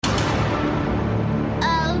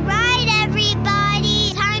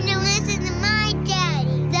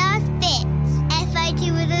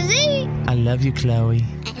love you, Chloe.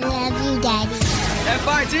 I love you, Daddy.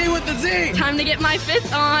 F-I-T with the Z. Time to get my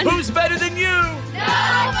Fitz on. Who's better than you?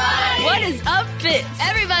 Nobody! What is up, Fitz?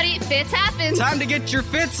 Everybody, Fitz happens. Time to get your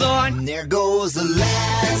Fitz on. And there goes the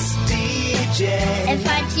last DJ.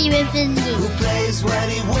 F-I-T with the Z. Who plays what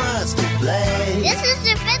he wants to play. This is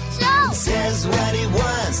the Fitz Show. Says what he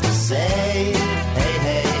wants to say. Hey,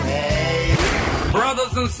 hey, hey.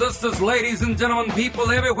 Brothers and sisters, ladies and gentlemen,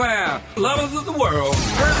 people everywhere, lovers of the world.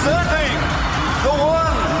 Presenting the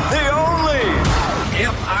one, the only.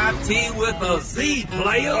 F-I-T with a Z,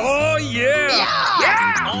 players. Oh,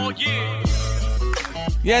 yeah. Oh, yeah.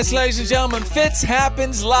 Yes, ladies and gentlemen, Fitz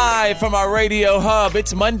happens live from our radio hub.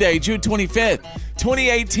 It's Monday, June 25th,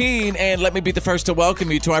 2018, and let me be the first to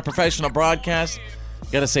welcome you to our professional broadcast.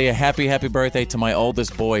 Got to say a happy birthday to my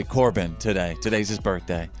oldest boy, Corbin, today. Today's his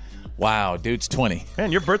birthday. Wow, dude's 20.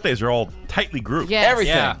 Man, your birthdays are all tightly grouped. Yes.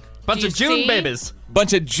 Everything. Yeah. Bunch of June babies.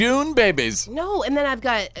 Bunch of June babies. No, and then I've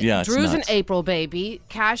got Yeah, it's Drew's an nuts. April baby,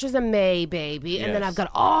 Cash is a May baby, and then Yes. I've got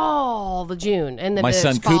all the June. And then My it's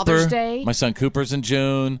son Father's Cooper. Day. My son Cooper's in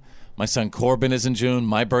June. My son Corbin is in June.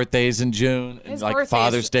 My birthday is in June. His Like birthday's-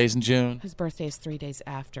 Father's Day's in June. His birthday is 3 days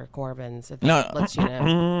after Corbin's, if No. that lets you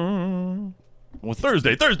know. Well,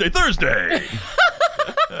 Thursday.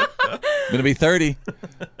 gonna be 30.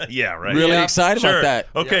 Yeah, right. Really Yeah. excited Sure. about that.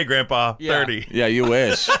 Okay, Grandpa, 30. Yeah, you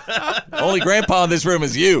wish. Only grandpa in this room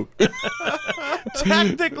is you.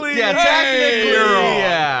 Technically, technically, you're wrong.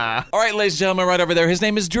 yeah. All right, ladies and gentlemen, right over there. His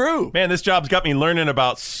name is Drew. Man, this job's got me learning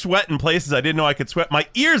about sweat in places I didn't know I could sweat. My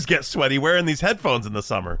ears get sweaty wearing these headphones in the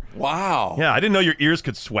summer. Wow. Yeah, I didn't know your ears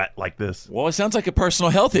could sweat like this. Well, it sounds like a personal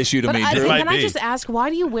health issue to But me, I, Drew. might can I be. just ask, why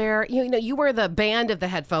do you wear, you wear the band of the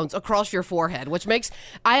headphones across your forehead, which makes,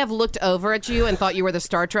 I have looked over at you and thought you were the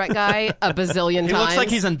Star Trek guy a bazillion He times. looks like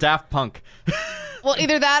he's in Daft Punk. Well,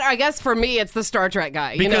 either that, or I guess for me, it's the Star Trek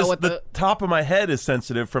guy. Because with the top of my head is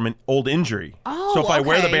sensitive from an old injury. Oh, so if I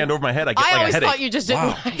wear the okay. band over my head, I get I like a always headache. thought you just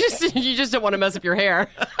didn't. You just didn't want to mess up your hair.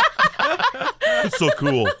 It's so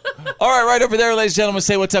cool. All right, right over there, ladies and gentlemen,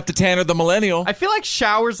 say what's up to Tanner the Millennial. I feel like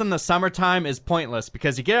showers in the summertime is pointless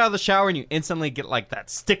because you get out of the shower and you instantly get like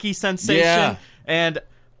that sticky sensation. Yeah. And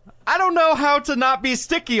I don't know how to not be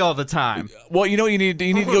sticky all the time. Well, you know what you need?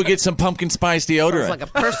 You need to go get some pumpkin spice deodorant. It's like a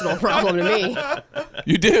personal problem to me.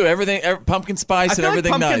 You do. Everything, pumpkin spice I and feel like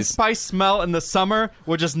everything pumpkin nice. spice smell in the summer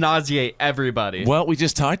will just nauseate everybody. Well, we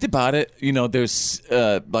just talked about it. You know, there's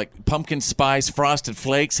like pumpkin spice frosted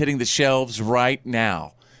flakes hitting the shelves right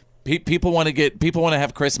now. People want to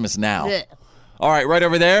have Christmas now. Ugh. All right, right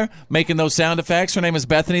over there, making those sound effects. Her name is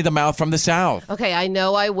Bethany, the mouth from the South. Okay, I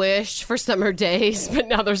know I wish for summer days, but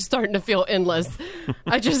now they're starting to feel endless.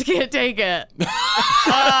 I just can't take it.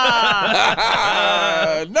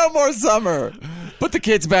 No more summer. Put the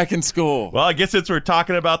kids back in school. Well, I guess since we're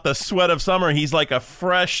talking about the sweat of summer, he's like a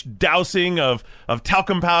fresh dousing of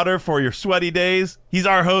talcum powder for your sweaty days. He's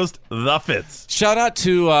our host, The Fitz. Shout out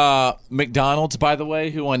to McDonald's, by the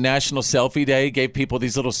way, who on National Selfie Day gave people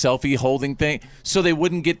these little selfie holding things so they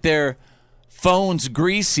wouldn't get their phones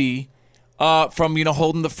greasy from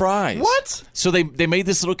holding the fries. What? So they made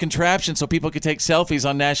this little contraption so people could take selfies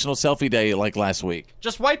on National Selfie Day like last week.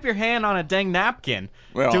 Just wipe your hand on a dang napkin.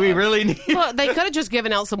 Well, Do we really need... Well, they could have just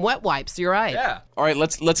given out some wet wipes. You're right. Yeah. All right,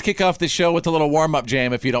 let's kick off the show with a little warm-up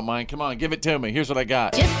jam, if you don't mind. Come on, give it to me. Here's what I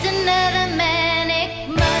got. Just another manic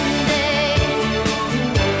Monday.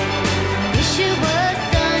 Wish it was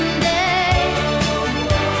Sunday.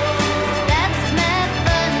 That's my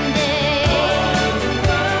fun day.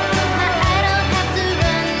 I don't have to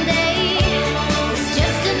run day. It's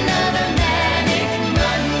just another manic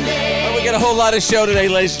Monday. Well, we got a whole lot of show today,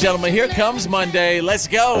 ladies and gentlemen. Here comes Monday. Let's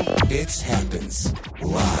go. It happens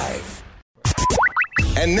live.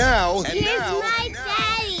 And now, Here's my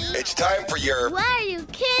daddy. it's time for your Why are you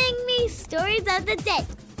kidding me? Stories of the day.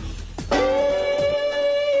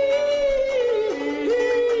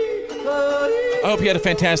 I hope you had a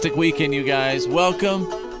fantastic weekend, you guys. Welcome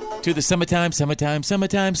to the summertime.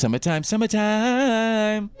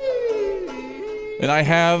 And I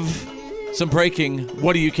have some breaking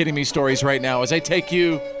What Are You Kidding Me stories right now as I take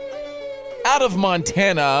you out of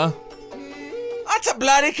Montana. That's a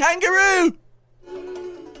bloody kangaroo!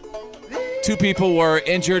 2 people were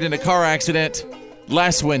injured in a car accident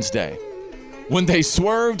last Wednesday when they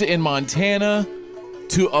swerved in Montana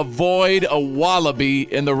to avoid a wallaby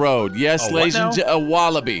in the road. Yes, A what ladies and now? gentlemen, a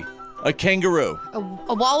wallaby. A kangaroo. A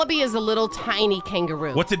wallaby is a little tiny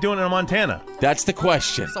kangaroo. What's it doing in Montana? That's the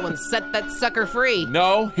question. Someone set that sucker free.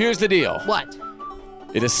 No, here's the deal. What?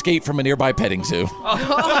 It escaped from a nearby petting zoo.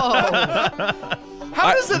 Oh.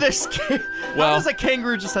 How does it escape? Well- How does a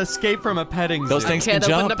kangaroo just escape from a petting zoo? Those things can Can't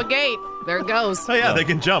open jump. up a gate. There it goes. Oh, yeah, they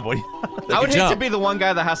can jump. I would hate jump. to be the one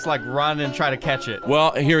guy that has to like run and try to catch it.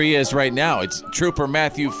 Well, here he is right now. It's Trooper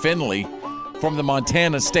Matthew Finley from the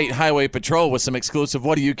Montana State Highway Patrol with some exclusive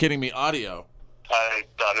What Are You Kidding Me audio. I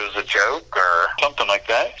thought it was a joke or something like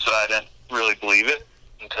that, so I didn't really believe it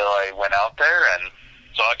until I went out there and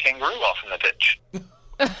saw a kangaroo off in the ditch.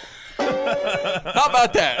 How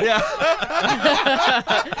about that? Yeah.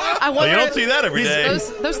 I Well, wonder you don't see that every day.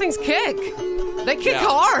 those things kick. They kick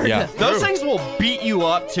hard. Yeah. Those things will beat you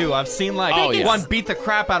up too. I've seen like Oh, yeah. one beat the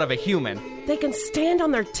crap out of a human. They can stand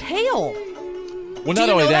on their tail. Well, Do not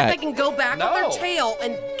you only know that that, they can go back on their No. tail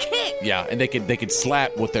and kick? yeah, and they could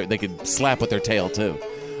slap with their tail too.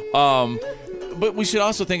 But we should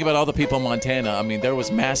also think about all the people in Montana. I mean, there was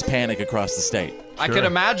mass panic across the state. I could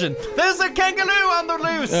imagine. There's a kangaroo on the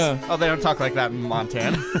loose. Yeah. Oh, they don't talk like that in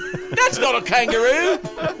Montana. That's not a kangaroo.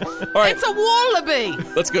 All right, It's a wallaby.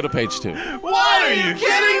 let's go to page 2. What are you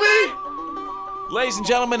kidding me? Ladies and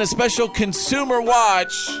gentlemen, a special consumer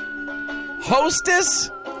watch. Hostess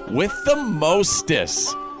with the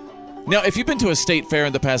mostess. Now, if you've been to a state fair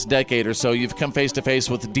in the past decade or so, you've come face to face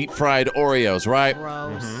with deep fried Oreos, right?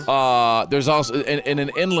 Gross. There's also in an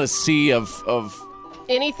endless sea of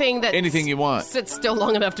Anything you want. sits still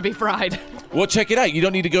long enough to be fried. Well, check it out. You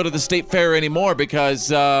don't need to go to the state fair anymore because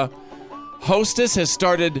Hostess has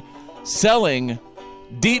started selling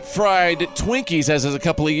deep fried Twinkies as of a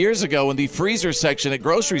couple of years ago in the freezer section at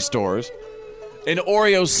grocery stores. And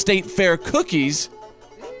Oreo State Fair cookies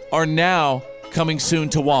are now coming soon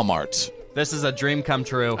to Walmart. This is a dream come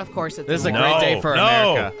true. Of course it's This is a a great day for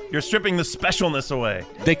America. You're stripping the specialness away.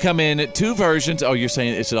 They come in 2 versions. Oh, you're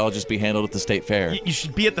saying it should all just be handled at the state fair. You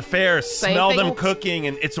should be at the fair, Same smell thing. them cooking,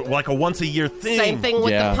 and it's like a once-a-year thing. Same thing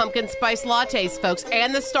with Yeah. the pumpkin spice lattes, folks,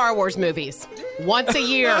 and the Star Wars movies. Once a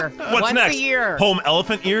year. What's Once next? a year. Home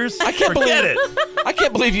elephant ears? I can't Forget believe it. I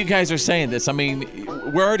can't believe you guys are saying this. I mean,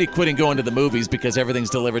 we're already quitting going to the movies because everything's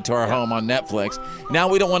delivered to our home on Netflix. Now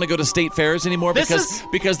we don't want to go to state fairs anymore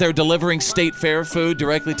because they're delivering state fair food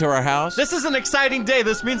directly to our house. This is an exciting day.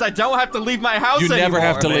 This means I don't have to leave my house You never anymore.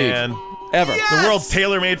 have to leave. Man. Ever. The world's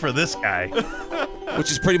tailor-made for this guy.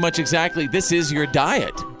 Which is pretty much exactly, this is your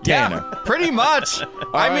diet, Tanner. Yeah, pretty much.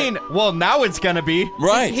 I right. mean, well, now it's going to be.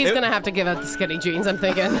 Right. He's going to have to give up the skinny jeans, I'm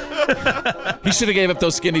thinking. He should have gave up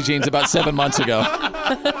those skinny jeans about 7 months ago.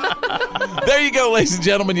 There you go, ladies and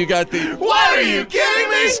gentlemen. You got the What are you kidding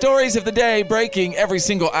me? stories of the day breaking every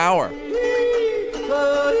single hour.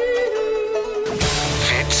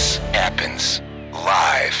 Fitz happens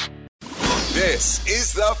live. This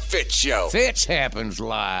is the Fitz Show. Fitz happens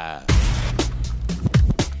live.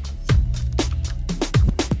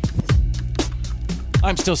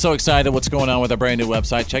 I'm still so excited what's going on with our brand new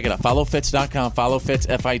website. Check it out. FollowFitz.com. FollowFitz,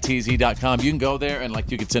 FITZ.com. You can go there and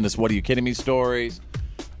you can send us What Are You Kidding Me stories.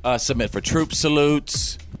 Submit for troop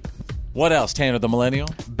salutes. What else, Tanner the Millennial?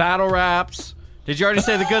 Battle raps. Did you already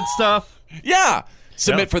say the good stuff? Yeah.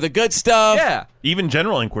 Submit for the good stuff. Yeah. Even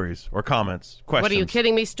general inquiries or comments, questions. What are you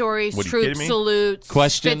kidding me stories, What are you troop kidding me? salutes,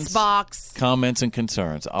 Questions. Fitzbox, Comments and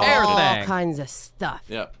concerns. All all Everything. kinds of stuff.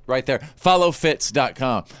 Yeah, right there.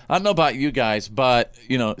 FollowFitz.com. I don't know about you guys, but,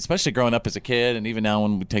 especially growing up as a kid and even now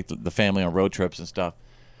when we take the family on road trips and stuff,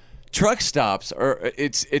 truck stops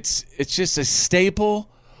it's just a staple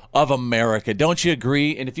of America. Don't you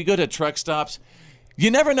agree? And if you go to truck stops, you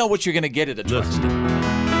never know what you're going to get at a truck stop.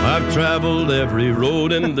 I've traveled every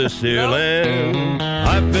road in this here land.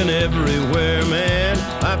 I've been everywhere, man.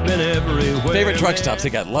 I've been everywhere. Favorite truck stops. They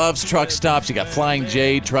got Love's truck stops. You got Flying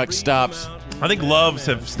J truck stops. I think Loves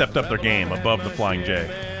have stepped up their game above the Flying J.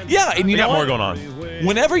 Yeah, and They you know got more what? going on.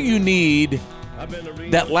 Whenever you need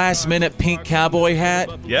that last-minute pink cowboy hat,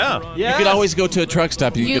 Yeah. you could always go to a truck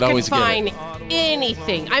stop. You could can always find get it.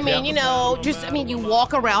 anything. I mean, you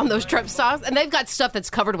walk around those truck stops, and they've got stuff that's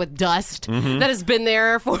covered with dust that has been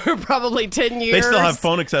there for probably 10 years. They still have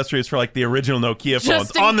phone accessories for the original Nokia phones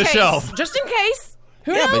Just in on the case. shelf. Just in case.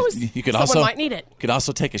 Who Yeah, but knows? you could Someone also might need it. You could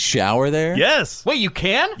also take a shower there. Yes. Wait, you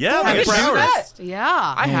can? Yeah, I they get got showers. showers.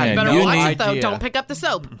 Yeah. I had Man, Better you watch need- it, though. idea. Don't pick up the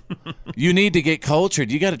soap. You need to get cultured.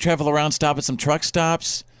 You got to travel around, stop at some truck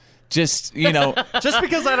stops. Just, Just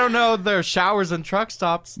because I don't know there's showers and truck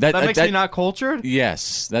stops, that makes me not cultured?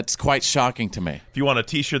 yes, that's quite shocking to me. If you want a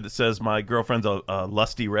T-shirt that says "My girlfriend's a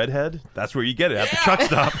lusty redhead," that's where you get it at the truck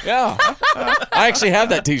stop. Yeah. I actually have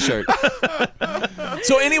that T-shirt.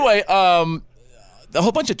 So anyway, a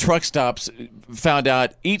whole bunch of truck stops found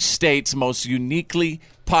out each state's most uniquely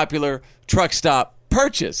popular truck stop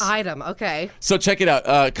purchase. Item. Okay. So check it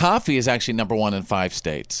out. Coffee is actually number 1 in 5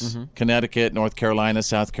 states. Connecticut, North Carolina,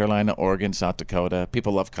 South Carolina, Oregon, South Dakota.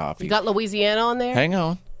 People love coffee. You got Louisiana on there? Hang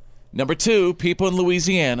on. Number 2, people in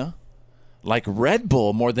Louisiana. like Red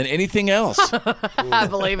Bull more than anything else. I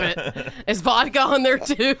believe it. Is vodka on there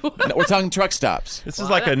too? No, we're talking truck stops. This is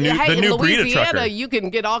like the new in breed of trucker. Louisiana, you can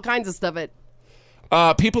get all kinds of stuff at.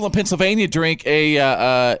 People in Pennsylvania drink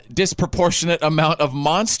a disproportionate amount of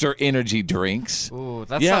Monster energy drinks. Ooh,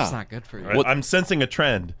 that stuff's not good for you. Well, I'm sensing a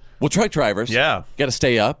trend. Well, truck drivers, Yeah. got to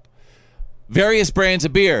stay up. Various brands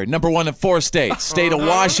of beer, #1 in 4 states: state of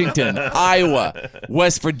Washington, Iowa,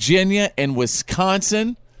 West Virginia, and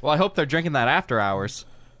Wisconsin. Well, I hope they're drinking that after hours.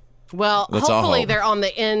 Well, Let's all hopefully hope. they're on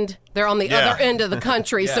the end. They're on the Yeah. other end of the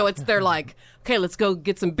country, so they're like, okay, let's go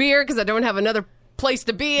get some beer because I don't have another place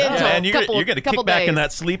to be in. Man, until you're going to couple kick back in days.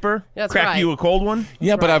 that sleeper, That's crack right. you a cold one.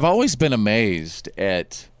 Yeah, but I've always been amazed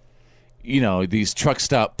at, these truck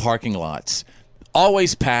stop parking lots.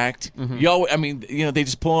 Always packed. They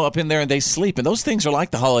just pull up in there and they sleep. And those things are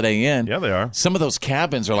like the Holiday Inn. Yeah, they are. Some of those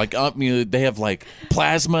cabins are like, they have like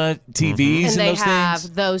plasma TVs And in they those have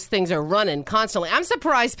things. those things are running constantly. I'm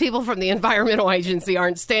surprised people from the environmental agency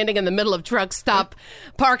aren't standing in the middle of truck stop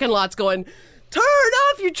parking lots going, turn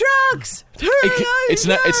off your trucks. Turn off It's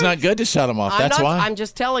your not. It's trucks." not good to shut them off. That's why. I'm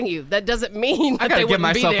just telling you. That doesn't mean that I they gotta get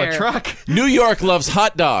wouldn't be myself there. a truck. New York loves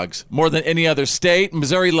hot dogs more than any other state.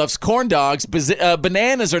 Missouri loves corn dogs.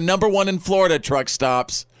 Bananas are #1 in Florida truck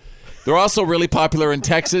stops. They're also really popular in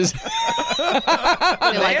Texas.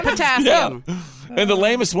 They like potassium. And the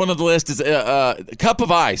lamest one on the list is a cup of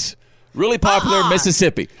ice. Really popular in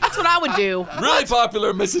Mississippi. That's what I would do. Really popular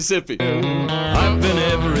in Mississippi. I've been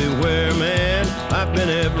everywhere, man. I've been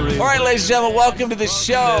everywhere. All right, ladies and gentlemen, welcome to the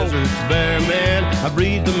show. Desert's bare, man. I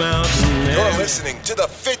breathe the mountain air. You're listening to The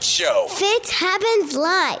Fitz Show. Fitz happens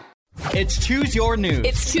live. It's Choose Your News.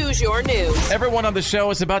 It's Choose Your News. Everyone on the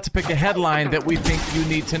show is about to pick a headline that we think you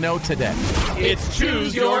need to know today. It's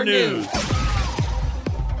Choose Your News.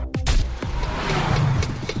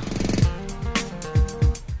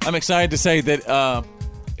 I'm excited to say that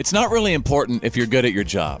it's not really important if you're good at your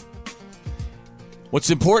job. What's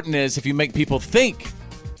important is if you make people think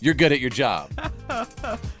you're good at your job.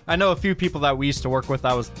 I know a few people that we used to work with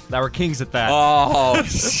that were kings at that. Oh,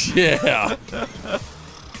 yeah.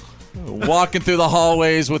 Walking through the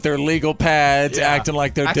hallways with their legal pads, acting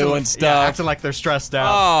like they're doing stuff. Acting like they're stressed out.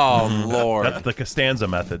 Oh, Lord. That's the Costanza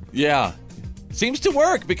method. Yeah. Seems to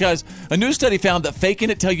work because a new study found that faking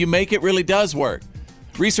it till you make it really does work.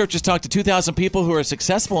 Researchers talked to 2,000 people who are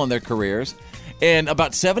successful in their careers, and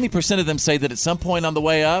about 70% of them say that at some point on the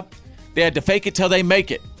way up, they had to fake it till they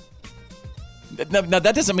make it. Now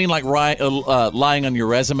that doesn't mean like lying on your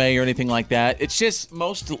resume or anything like that. It's just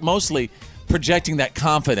mostly projecting that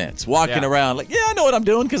confidence, walking around like, I know what I'm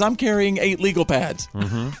doing because I'm carrying 8 legal pads.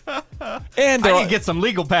 Mm-hmm. And I need to get some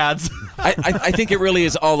legal pads. I think it really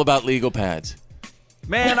is all about legal pads.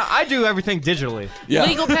 Man, I do everything digitally. Yeah.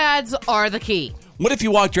 Legal pads are the key. What if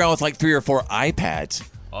you walked around with like 3 or 4 iPads?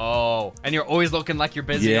 Oh, and you're always looking like you're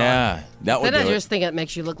busy. Yeah, that would Then I do it. just think it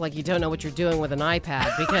makes you look like you don't know what you're doing with an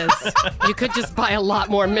iPad because you could just buy a lot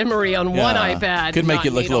more memory on one iPad. Could make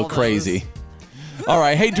you look a little crazy. All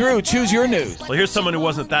right. Hey, Drew, choose your news. Well, here's someone who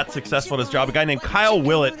wasn't that successful at his job. A guy named Kyle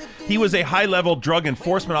Willett. He was a high-level drug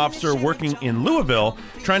enforcement officer working in Louisville,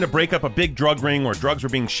 trying to break up a big drug ring where drugs were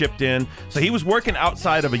being shipped in. So he was working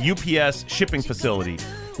outside of a UPS shipping facility.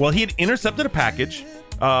 Well, he had intercepted a package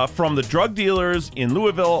from the drug dealers in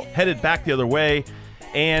Louisville, headed back the other way.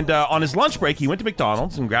 And on his lunch break, he went to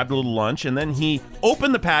McDonald's and grabbed a little lunch, and then he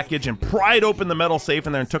opened the package and pried open the metal safe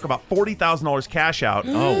in there and took about $40,000 cash out.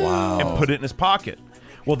 Oh, wow. And put it in his pocket.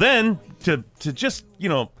 Well, then, to just,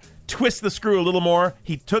 twist the screw a little more,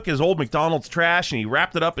 he took his old McDonald's trash and he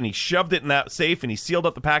wrapped it up and he shoved it in that safe and he sealed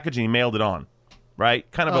up the package and he mailed it on. Right?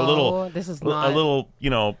 Kind of This is not, a little.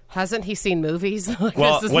 Hasn't he seen movies?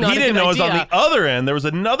 Well, this is what not he a didn't good know is on idea. the other end, there was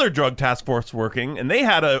another drug task force working, and they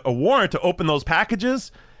had a warrant to open those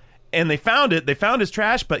packages, and they found it. They found his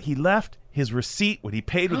trash, but he left his receipt, what he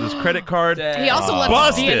paid with his credit card. He also left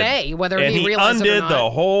busted. his DNA, whether and he realized undid it or not. the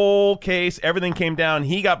whole case. Everything came down.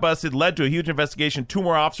 He got busted, led to a huge investigation. 2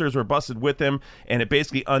 more officers were busted with him, and it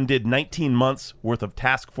basically undid 19 months worth of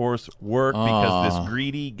task force work because this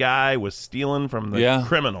greedy guy was stealing from the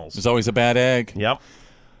criminals. There's always a bad egg. Yep.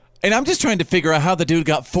 And I'm just trying to figure out how the dude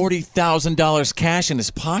got $40,000 cash in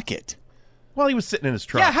his pocket. Well, he was sitting in his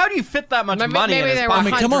truck. Yeah, how do you fit that much money in his there pocket?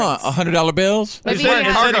 were I mean, come on, $100 bills? Maybe He's wearing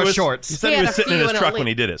he had- cargo he was, shorts. He said He he had was a sitting in few his in a truck li- when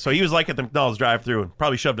he did it. So he was like at the McDonald's drive-thru and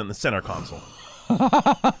probably shoved it in the center console.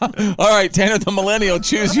 All right, Tanner the Millennial,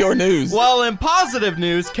 choose your news. Well, in positive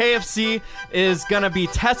news, KFC is going to be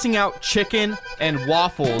testing out chicken and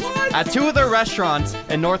waffles at 2 of their restaurants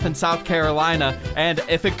in North and South Carolina. And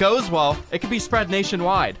if it goes well, it could be spread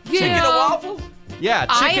nationwide. Chicken and waffles? Yeah,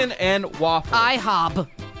 chicken and waffles. IHOB.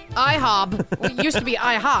 IHOB, it used to be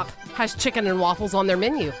IHOP, has chicken and waffles on their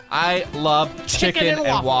menu. I love chicken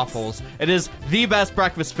and waffles. It is the best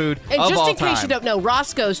breakfast food And of just all in case time. you don't know,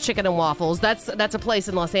 Roscoe's Chicken and Waffles, that's a place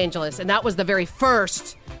in Los Angeles, and that was the very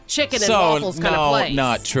first chicken and waffles kind of place.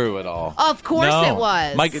 Not true at all. Of course it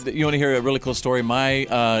was. Mike, you want to hear a really cool story?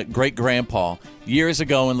 My great-grandpa, years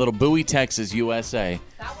ago in Little Bowie, Texas, USA,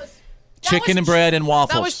 chicken and bread and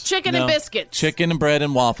waffles. That was chicken and biscuits. Chicken and bread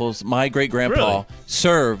and waffles. My great-grandpa Really?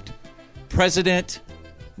 served President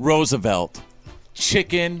Roosevelt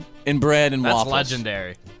chicken and bread and waffles. That's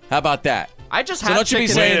legendary. How about that? I just So had don't you be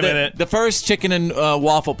chicken. saying Wait a that minute. the first chicken and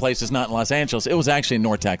waffle place is not in Los Angeles. It was actually in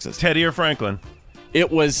North Texas. Teddy or Franklin?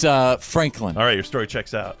 It was Franklin. All right, your story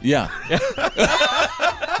checks out. Yeah.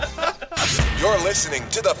 You're listening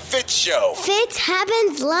to The Fitz Show. Fitz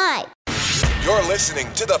happens live. You're listening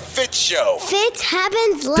to The Fitz Show. Fitz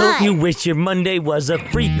happens live. Don't you wish your Monday was a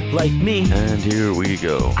freak like me? And here we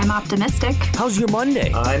go. I'm optimistic. How's your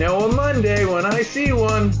Monday? I know a Monday when I see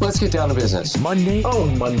one. Let's get down to business. Monday? Oh,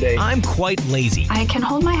 Monday. I'm quite lazy. I can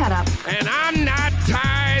hold my head up. And I'm not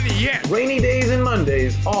tired yet. Rainy days and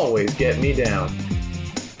Mondays always get me down.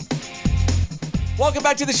 Welcome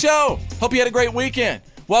back to the show. Hope you had a great weekend.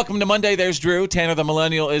 Welcome to Monday. There's Drew. Tanner the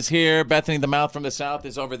Millennial is here. Bethany the Mouth from the South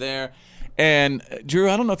is over there. And Drew,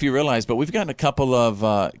 I don't know if you realize, but we've gotten a couple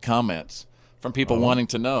of comments from people wanting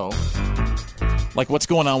to know, like, what's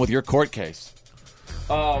going on with your court case.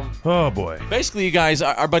 Oh, boy. Basically, you guys,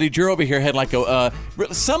 our buddy Drew over here had like a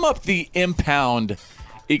sum up the impound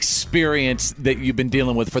experience that you've been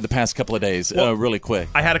dealing with for the past couple of days, really quick.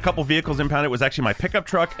 I had a couple vehicles impounded. It was actually my pickup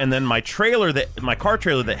truck and then my car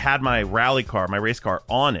trailer that had my rally car, my race car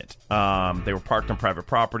on it. They were parked on private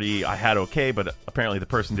property. I had okay, but apparently the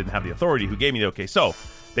person didn't have the authority who gave me the okay. So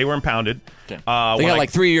they were impounded. Okay. They got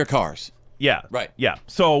like 3 of your cars. Yeah. Right. Yeah.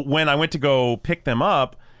 So when I went to go pick them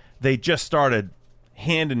up, they just started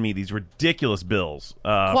handing me these ridiculous bills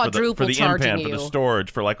for the impound, for the storage,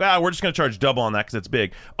 for like, we're just going to charge double on that because it's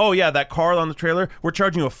big. Oh, yeah, that car on the trailer, we're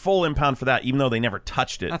charging you a full impound for that, even though they never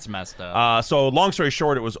touched it. That's messed up. So long story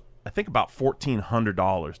short, it was, I think, about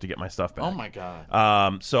 $1,400 to get my stuff back. Oh, my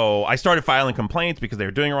God. So I started filing complaints because they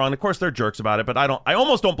were doing it wrong. Of course, they're jerks about it, but I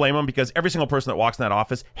almost don't blame them because every single person that walks in that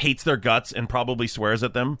office hates their guts and probably swears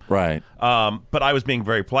at them. Right. But I was being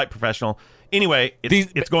very polite, professional. Anyway,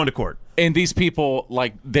 it's going to court. And these people,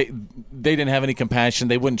 like, they didn't have any compassion.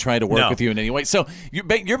 They wouldn't try to work with you in any way. So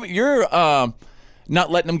you're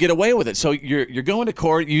not letting them get away with it. So you're going to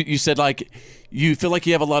court. You said, like, you feel like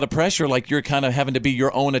you have a lot of pressure, like you're kind of having to be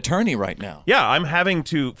your own attorney right now. Yeah, I'm having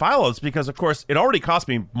to file this because, of course, it already cost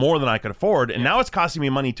me more than I could afford, and now it's costing me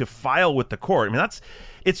money to file with the court. I mean,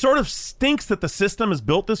 it sort of stinks that the system is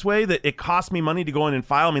built this way, that it costs me money to go in and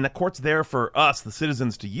file. I mean, the court's there for us, the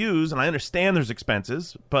citizens, to use, and I understand there's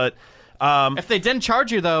expenses, but if they didn't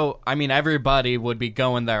charge you, though, I mean, everybody would be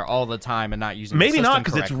going there all the time and not using the maybe system not,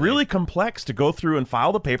 because it's really complex to go through and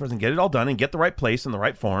file the papers and get it all done and get the right place and the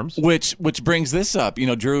right forms. Which brings this up. You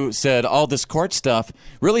know, Drew said all this court stuff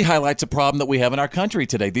really highlights a problem that we have in our country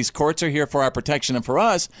today. These courts are here for our protection and for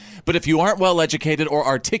us, but if you aren't well educated or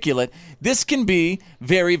articulate, this can be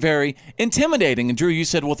very, very intimidating. And Drew, you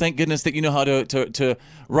said, well, thank goodness that you know how to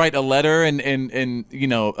write a letter and you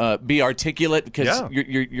know, be articulate, because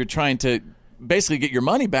you're trying to basically get your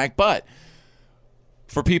money back. But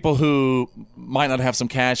for people who might not have some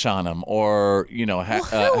cash on them, or you know,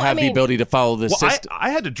 have the ability to follow this system, I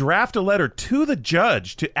had to draft a letter to the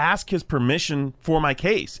judge to ask his permission for my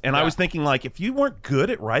case, and I was thinking, like, if you weren't good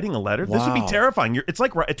at writing a letter, this would be terrifying. It's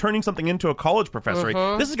like turning something into a college professor.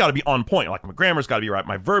 Right? This has got to be on point. Like, my grammar's got to be right,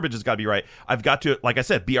 my verbiage has got to be right. I've got to, like I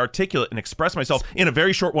said, be articulate and express myself in a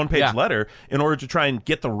very short one-page letter in order to try and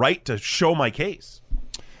get the right to show my case.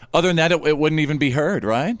 Other than that, it wouldn't even be heard,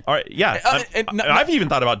 right? All right, yeah. I've even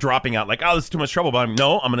thought about dropping out, like, this is too much trouble, but I'm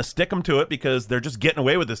going to stick them to it because they're just getting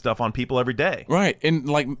away with this stuff on people every day. Right, and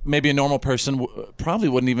like maybe a normal person probably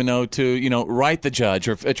wouldn't even know to, you know, write the judge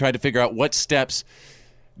or try to figure out what steps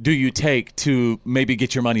do you take to maybe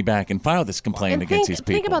get your money back and file this complaint against these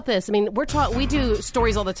people. Think about this. I mean, we do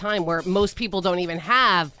stories all the time where most people don't even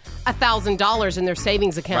have $1,000 in their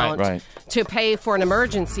savings account to pay for an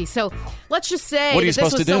emergency. So let's just say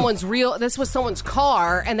that this was someone's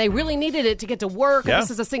car, and they really needed it to get to work. Or this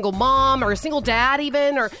is a single mom or a single dad,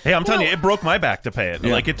 even. Or hey, I'm telling you, it broke my back to pay it.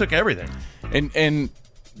 Like, it took everything. And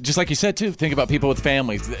just like you said too, think about people with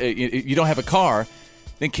families. You don't have a car.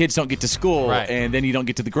 Then kids don't get to school, and then you don't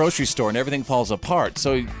get to the grocery store, and everything falls apart.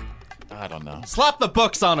 So I don't know. Slap the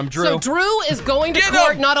books on him, Drew. So Drew is going to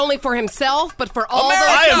court not only for himself, but for all America.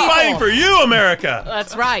 those I people. am fighting for you, America.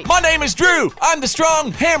 That's right. My name is Drew. I'm the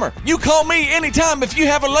strong hammer. You call me anytime if you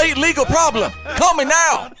have a late legal problem. Call me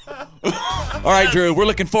now. All right, Drew, we're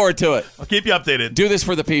looking forward to it. I'll keep you updated. Do this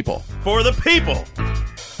for the people. For the people.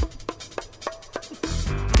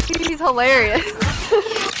 He's hilarious.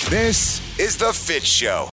 This is the Fitz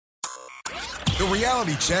Show. The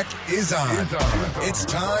reality check is on. It's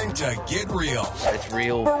time to get real. It's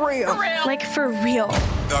real. For real. Like for real.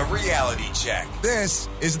 The reality check. This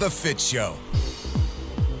is the Fitz Show.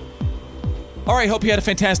 All right, hope you had a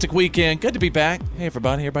fantastic weekend. Good to be back. Hey,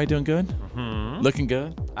 everybody. Everybody doing good? Mm-hmm. Looking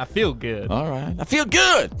good? I feel good. All right. I feel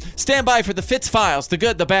good. Stand by for the Fitz Files, the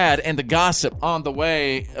good, the bad, and the gossip on the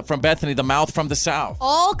way from Bethany, the mouth from the south.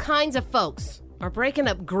 All kinds of folks are breaking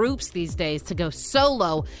up groups these days to go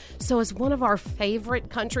solo. So is one of our favorite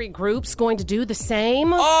country groups going to do the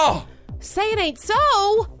same? Oh! Say it ain't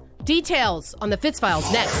so. Details on the Fitz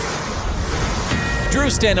Files next. Drew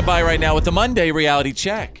standing by right now with the Monday reality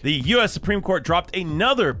check. The U.S. Supreme Court dropped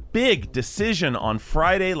another big decision on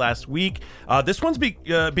Friday last week. This one's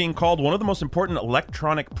being called one of the most important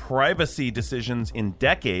electronic privacy decisions in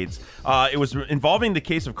decades. It was involving the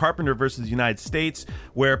case of Carpenter versus the United States,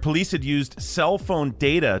 where police had used cell phone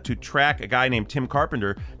data to track a guy named Tim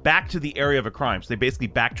Carpenter back to the area of a crime. So they basically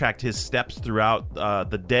backtracked his steps throughout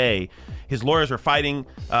the day. His lawyers were fighting,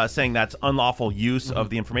 saying that's unlawful use of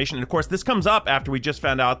the information. And, of course, this comes up after we just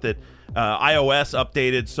found out that iOS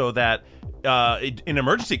updated so that in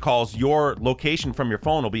emergency calls, your location from your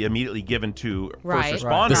phone will be immediately given to first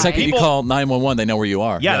responders. The second you call 911, they know where you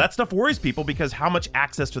are. Yeah, that stuff worries people because how much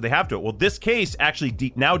access do they have to it? Well, this case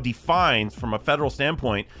actually now defines, from a federal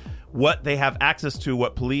standpoint, what they have access to,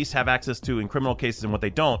 what police have access to in criminal cases, and what they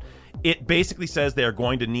don't. It basically says they are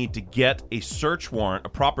going to need to get a search warrant, a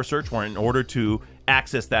proper search warrant, in order to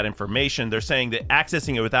access that information. They're saying that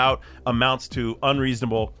accessing it without amounts to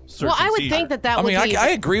unreasonable search Well, and I would seizure. think that would be... I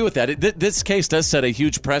agree with that. This case does set a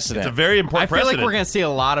huge precedent. It's a very important I feel precedent. like we're going to see a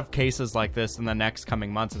lot of cases like this in the next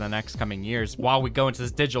coming months and the next coming years. While we go into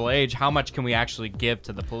this digital age, how much can we actually give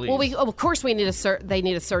to the police? Well, of course they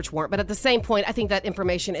need a search warrant, but at the same point, I think that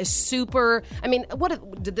information is super... I mean,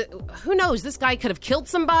 who knows? This guy could have killed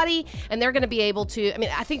somebody, and they're going to be able to... I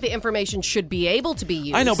mean, I think the information should be able to be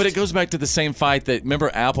used. I know, but it goes back to the same fight that,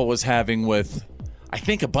 remember, Apple was having with, I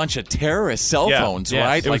think, a bunch of terrorist cell phones,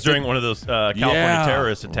 right? It was during one of those California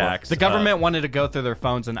terrorist attacks. The government wanted to go through their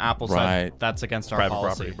phones, and Apple said that's against our private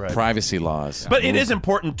policy. property, right. Privacy laws. But it is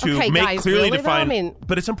important to Okay, make guys, clearly really, defined. though? I mean-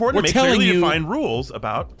 but it's important to We're make telling clearly you- defined rules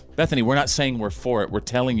about. Bethany, we're not saying we're for it. We're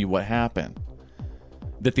telling you what happened.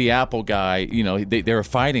 That the Apple guy, they were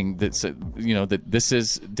fighting that, that this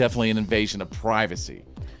is definitely an invasion of privacy.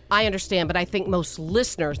 I understand, but I think most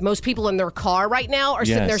listeners, most people in their car right now are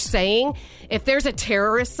sitting there saying, if there's a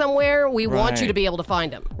terrorist somewhere, we want you to be able to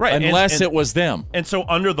find him. Right. Unless it was them. And so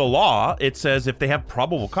under the law, it says if they have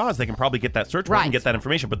probable cause, they can probably get that search warrant and get that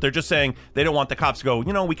information. But they're just saying they don't want the cops to go,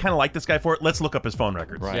 we kind of like this guy for it. Let's look up his phone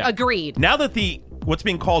records. Right. Yeah. Agreed. Now that what's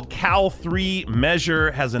being called Cal 3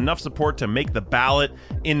 measure has enough support to make the ballot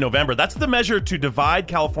in November, that's the measure to divide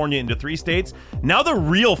California into 3 states. Now the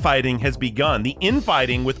real fighting has begun. The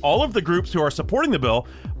infighting with all of the groups who are supporting the bill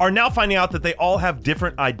are now finding out that they all have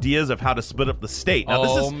different ideas of how to split up the state. Now,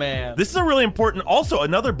 this is a really important, also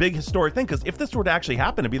another big historic thing, because if this were to actually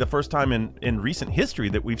happen, it'd be the first time in recent history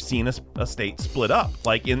that we've seen a state split up,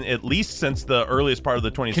 like in at least since the earliest part of the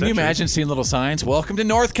 20th century. Can you imagine seeing little signs? Welcome to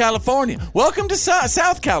North California. Welcome to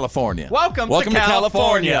South California. Welcome to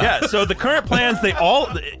California. Yeah, so the current plans,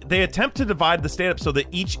 they attempt to divide the state up so that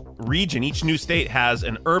each region, each new state has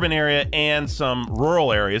an urban area and some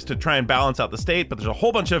rural areas to try and balance out the state, but there's a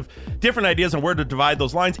whole bunch of different ideas on where to divide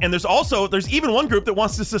those lines. And there's even one group that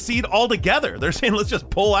wants to secede altogether. They're saying let's just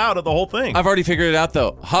pull out of the whole thing. I've already figured it out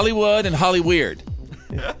though. Hollywood and Hollyweird.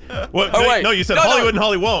 No, you said Hollywood and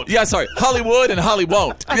Holly won't. Yeah, sorry. Hollywood and Holly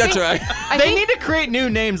won't. That's right. They need to create new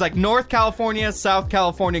names like North California, South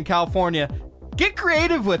California, and California. Get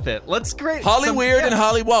creative with it. Let's create Holly Weird and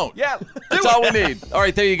Holly Won't. Yeah. That's all we need. All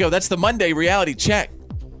right, there you go. That's the Monday reality check.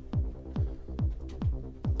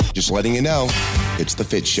 Just letting you know, it's the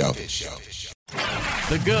Fitz Show.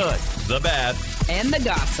 The good, the bad, and the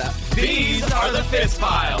gossip. These are the Fitz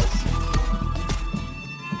Files.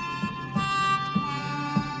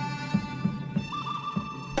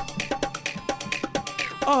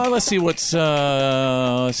 Let's see what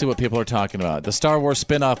people are talking about. The Star Wars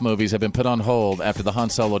spin-off movies have been put on hold after the Han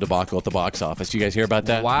Solo debacle at the box office. You guys hear about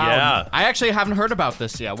that? Wow. Yeah. I actually haven't heard about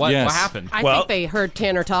this yet. What happened? I think they heard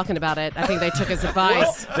Tanner talking about it. I think they took his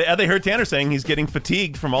advice. They heard Tanner saying he's getting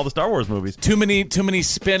fatigued from all the Star Wars movies. Too many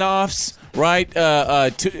spin-offs, right?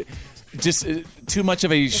 Too much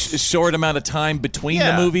of a short amount of time between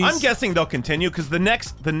the movies. I'm guessing they'll continue because the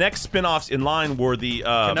next spin-offs in line were the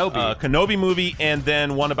Kenobi movie and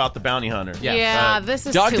then one about the bounty hunter. This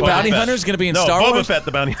is Dog too the Bounty much. Hunter is going to be in no, Star Boba Wars? Fett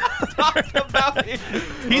the bounty hunter.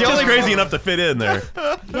 He's just crazy enough to fit in there.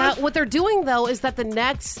 Yeah, what they're doing, though, is that the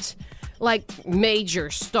next...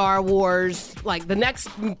 major Star Wars, the next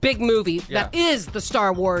big movie that is the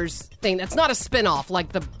Star Wars thing. That's not a spin-off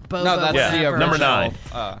like the Boba. No, that's the number 9.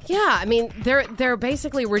 I mean, they're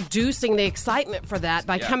basically reducing the excitement for that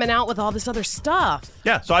by coming out with all this other stuff.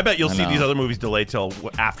 Yeah, so I bet you'll see these other movies delayed till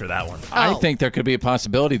after that one. I think there could be a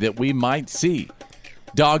possibility that we might see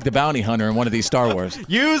Dog the Bounty Hunter in one of these Star Wars.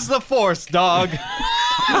 Use the Force, dog.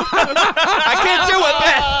 I can't do it,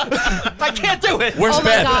 Beth. I can't do it. Where's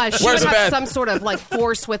Beth? Oh my gosh, she Where's would have Beth? some sort of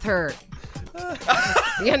force with her.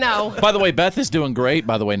 By the way, Beth is doing great.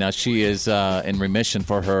 By the way, now she is in remission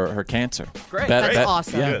for her cancer. Great. That's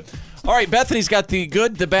awesome. Yeah. Good. All right, Bethany's got the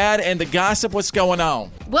good, the bad, and the gossip. What's going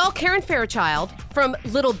on? Well, Karen Fairchild from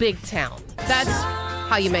Little Big Town. That's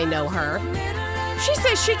how you may know her. She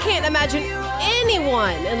says she can't imagine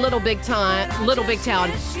anyone in Little Big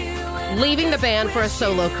Town leaving the band for a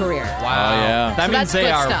solo career. Wow. yeah. That So means that's they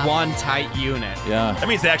good are stuff. one tight unit. Yeah. That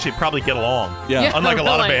means they actually probably get along. Yeah. Unlike a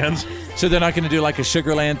lot of really. bands. So they're not going to do like a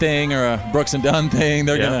Sugarland thing or a Brooks and Dunn thing.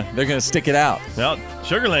 They're gonna stick it out. Well,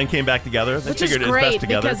 Sugarland came back together. They Which is figured it was great best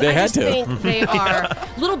together. because They I had just to. think they are.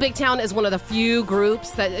 Little Big Town is one of the few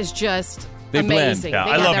groups that is just They blend. amazing. Yeah,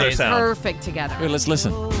 I love they're their sound. perfect together. Here, let's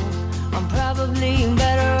listen. I'm probably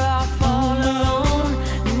better off all alone,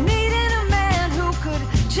 needing a man who could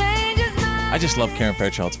change his mind. I just love Karen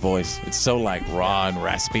Fairchild's voice. It's so raw and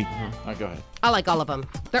raspy. All right, go ahead. I like all of them.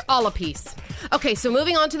 They're all a piece. Okay, so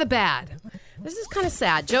moving on to the bad. This is kind of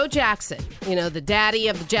sad. Joe Jackson, the daddy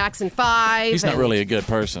of the Jackson 5. He's not really a good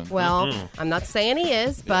person. Well, I'm not saying he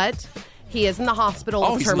is, but he is in the hospital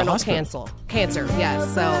with he's in the terminal hospital. cancer.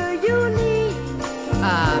 Yes, so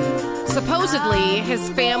supposedly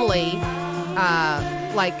his family,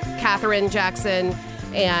 like Katherine Jackson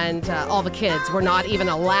and all the kids, were not even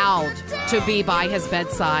allowed to be by his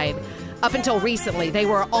bedside. Up until recently, they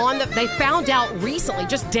found out recently,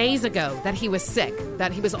 just days ago, that he was sick,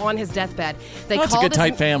 that he was on his deathbed. That's a good,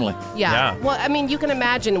 tight family. Yeah. Well, I mean, you can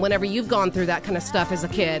imagine whenever you've gone through that kind of stuff as a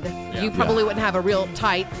kid, you probably wouldn't have a real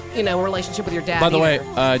tight, relationship with your dad. By the either.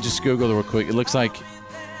 way, just Googled real quick. It looks like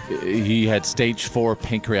he had stage 4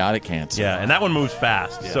 pancreatic cancer. Yeah, and that one moves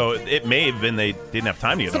fast. So it may have been they didn't have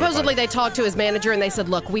time to get supposedly they talked to his manager and they said,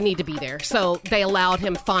 look, we need to be there. So they allowed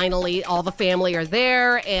him finally. All the family are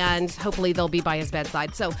there, and hopefully they'll be by his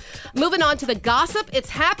bedside. So moving on to the gossip. It's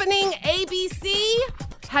happening. ABC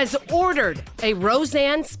has ordered a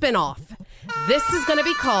Roseanne spinoff. This is going to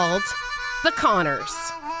be called The Connors.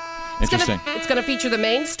 Interesting. It's going to feature the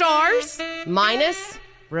main stars minus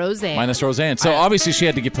Roseanne. Minus Roseanne. So obviously she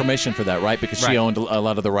had to get permission for that, right? Because she owned a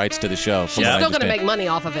lot of the rights to the show. She's still going to make money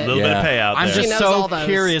off of it. A little bit of payout I'm there. just knows so all those.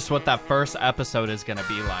 curious what that first episode is going to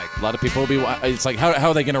be like. A lot of people will be. It's like, how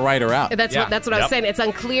are they going to write her out? That's what I was saying. It's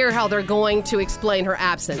unclear how they're going to explain her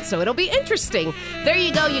absence. So it'll be interesting. There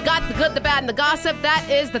you go. You got the good, the bad, and the gossip. That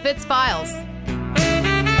is the Fitz Files.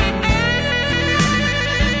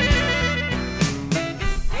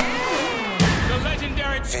 The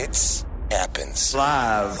legendary Fitz happens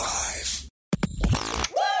Live.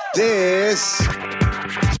 This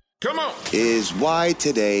Come on. is why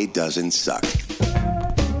today doesn't suck.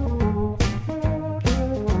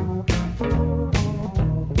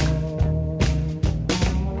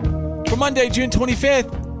 For Monday, June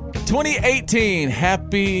 25th, 2018.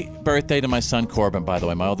 Happy birthday to my son Corbin, by the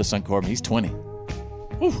way. My oldest son Corbin. He's 20.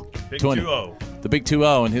 Woo, Big 20. 2-0. The big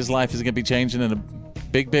 2-0, and his life is going to be changing in a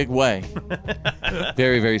big, big way.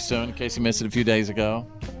 Very, very soon, in case you missed it a few days ago.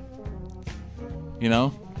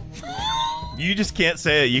 You just can't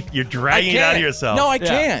say it. You're dragging it out of yourself. No, I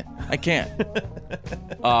can't. I can't.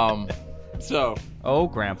 So. Oh,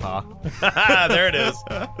 Grandpa. There it is.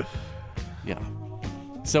 Yeah.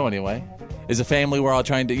 So anyway, as a family, we're all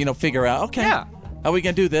trying to, figure out, okay, how are we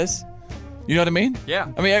going to do this? You know what I mean?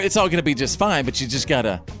 Yeah. I mean, it's all going to be just fine, but you just got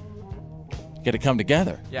to come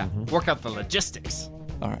together. Yeah. Work out the logistics.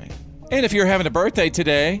 All right. And if you're having a birthday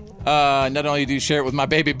today, not only do you share it with my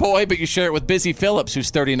baby boy, but you share it with Busy Phillips,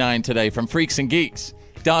 who's 39 today, from Freaks and Geeks.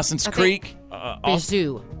 Dawson's Creek.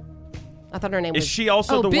 Bizou. I thought her name was... Is she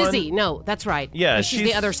also the Busy. one? No, that's right. Yeah, she's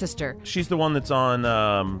the other sister. She's the one that's on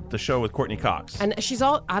the show with Courtney Cox. And she's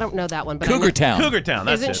all... I don't know that one. But Cougar Town. Cougar Town,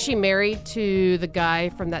 that's Isn't it. she married to the guy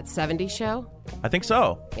from that 70s show? I think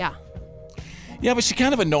so. Yeah. Yeah, but she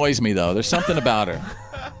kind of annoys me, though. There's something about her.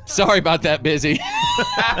 Sorry about that, Busy.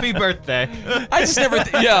 Happy birthday. I just never...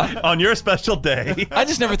 yeah. On your special day. I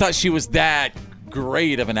just never thought she was that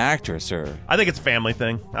great of an actress. Or I think it's a family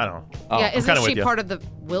thing. I don't know. Yeah, isn't she part of the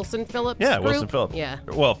Wilson Phillips Yeah, group? Wilson Phillips. Yeah.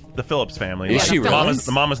 Well, the Phillips family. Is she really?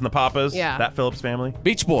 The mamas and the papas. Yeah. That Phillips family.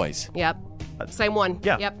 Beach Boys. Yep. Same one.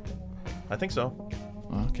 Yeah. Yep. I think so.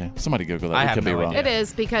 Okay. Somebody Google that. I We have could be no wrong. It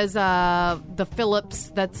is because the Phillips,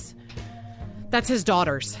 that's his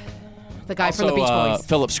daughters. The guy from the Beach Boys.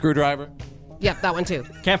 Phillips Screwdriver. Yep, that one too.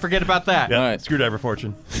 Can't forget about that. Yeah. All right. Screwdriver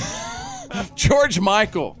fortune. George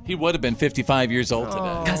Michael. He would have been 55 years old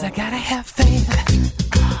today. Cause I gotta have faith.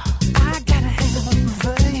 I gotta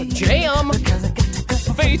have faith. Jam.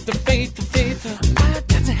 Faith. I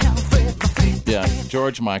got to have faith. Yeah,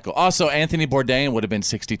 George Michael. Also, Anthony Bourdain would have been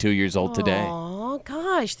 62 years old today. Oh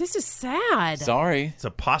gosh, this is sad. Sorry. It's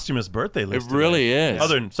a posthumous birthday list. It really today. is.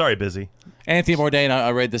 Other than, sorry, Busy. Anthony Bourdain, I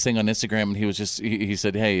read this thing on Instagram, and he was just, he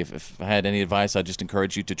said, hey, if I had any advice, I'd just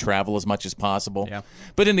encourage you to travel as much as possible. Yeah.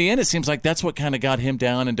 But in the end, it seems like that's what kind of got him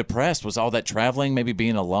down and depressed, was all that traveling, maybe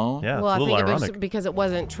being alone. Yeah, Well, I it's a think little it was ironic. because it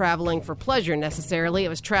wasn't traveling for pleasure necessarily. It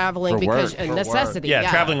was traveling For because work. a For necessity. Yeah,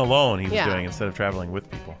 traveling alone he was Yeah. doing instead of traveling with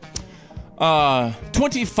people.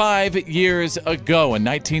 25 years ago in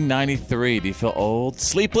 1993, do you feel old?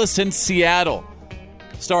 Sleepless in Seattle,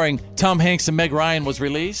 starring Tom Hanks and Meg Ryan, was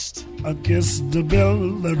released. Gosh,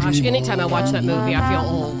 anytime I watch that movie, I feel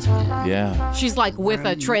old. Yeah. She's like with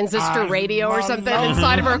a transistor radio or something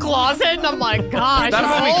inside of her closet, and I'm like, gosh, That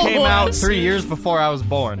I'm movie old. came out 3 years before I was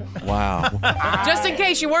born. Wow. Just in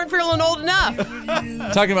case you weren't feeling old enough.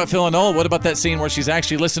 Talking about feeling old, what about that scene where she's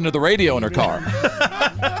actually listening to the radio in her car?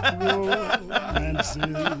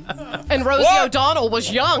 And Rosie O'Donnell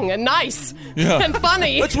was young and nice and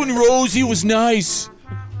funny. That's when Rosie was nice.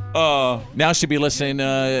 Now she'd be listening,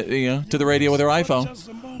 to the radio with her iPhone.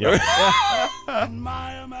 Yep.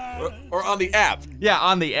 or on the app. Yeah,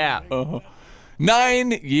 on the app.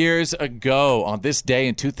 9 years ago, on this day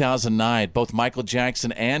in 2009, both Michael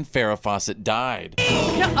Jackson and Farrah Fawcett died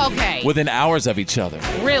Okay, within hours of each other.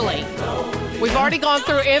 really? We've already gone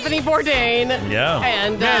through Anthony Bourdain. Yeah.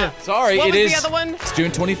 And Sorry, what it was is. the other one? It's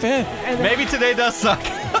June 25th. Maybe today does suck.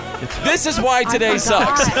 This is why today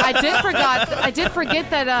sucks. I did forget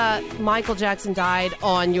that Michael Jackson died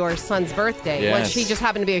on your son's birthday. Yes. Which he just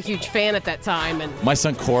happened to be a huge fan at that time. And My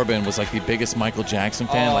son Corbin was like the biggest Michael Jackson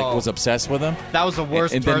fan, like was obsessed with him. That was the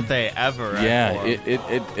worst And then- birthday ever. Yeah,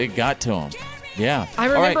 it got to him. Yeah. I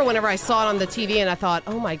All remember right. whenever I saw it on the TV and I thought,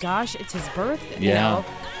 oh my gosh, it's his birthday. You Yeah. know?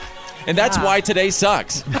 And that's why today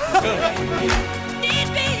sucks.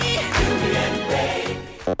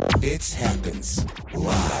 It happens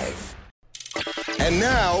live. And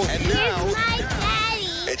now, Here's my daddy.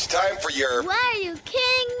 it's time for your Why are you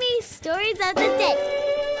kidding me? Stories of the day.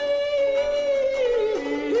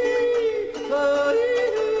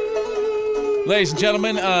 Ladies and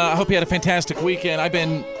gentlemen, I hope you had a fantastic weekend. I've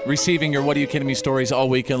been receiving your What Are You Kidding Me stories all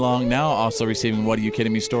weekend long now. Also receiving What Are You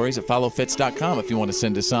Kidding Me stories at followfits.com if you want to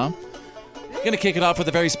send us some. Going to kick it off with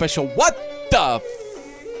a very special What the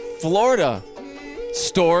Florida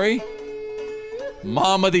story.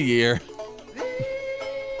 Mom of the Year.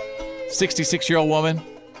 66-year-old woman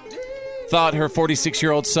thought her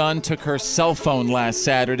 46-year-old son took her cell phone last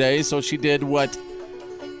Saturday, so she did what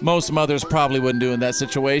most mothers probably wouldn't do in that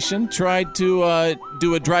situation. Tried to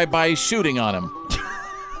do a drive-by shooting on him.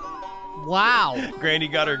 Wow. Granny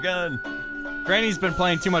got her gun. Granny's been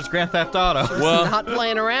playing too much Grand Theft Auto. Well, Not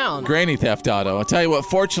playing around. Granny Theft Auto. I'll tell you what,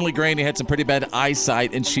 fortunately, Granny had some pretty bad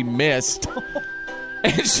eyesight, and she missed.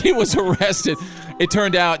 And she was arrested. It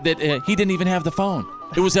turned out that he didn't even have the phone.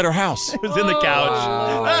 It was at her house. It was in the couch.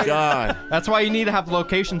 Oh, God. That's why you need to have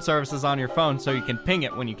location services on your phone so you can ping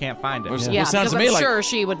it when you can't find it. Yeah, It sounds because to me I'm like sure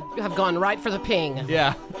she would have gone right for the ping.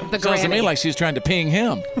 Yeah. The sounds to me granny. like she's trying to ping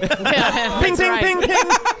him. Yeah, Ping, that's ping, right. ping, ping.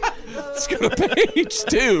 Let's go to page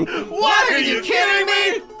 2. What are you kidding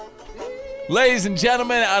me? Ladies and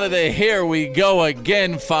gentlemen, out of the Here We Go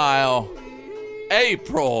Again file,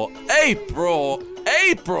 April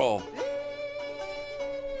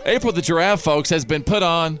the giraffe, folks, has been put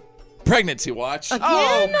on pregnancy watch.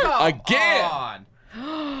 Again? Again.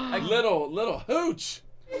 A little hooch.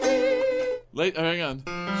 Hang on.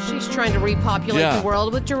 She's trying to repopulate Yeah. the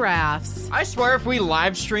world with giraffes. I swear if we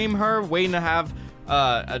live stream her waiting to have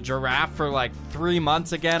a giraffe for like 3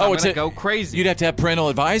 months again, I'm going to go crazy. You'd have to have parental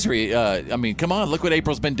advisory. I mean, come on, look what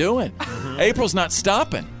April's been doing. April's not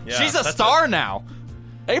stopping. Yeah, she's a star now.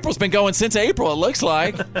 April's been going since April, it looks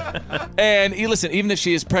like. And listen, even if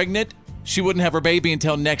she is pregnant, she wouldn't have her baby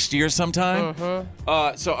until next year sometime.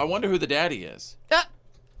 So I wonder who the daddy is.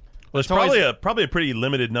 Well, there's probably a pretty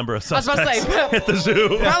limited number of suspects I was about to say, at the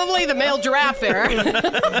zoo. Probably the male giraffe there.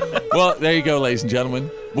 Well, there you go, ladies and gentlemen.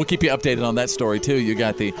 We'll keep you updated on that story, too. You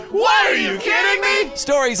got the What, are you kidding me?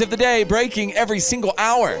 Stories of the day breaking every single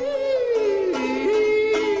hour.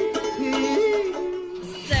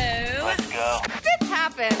 Fitz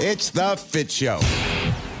happened. It's the Fitz Show.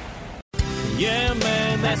 Yeah,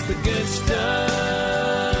 man, that's the good stuff.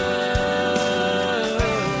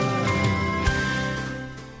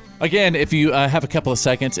 Again, if you have a couple of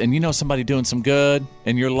seconds and you know somebody doing some good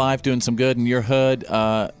in your life, doing some good in your hood,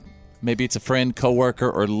 maybe it's a friend, coworker,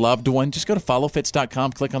 or loved one, just go to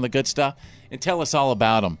followfits.com, click on the good stuff, and tell us all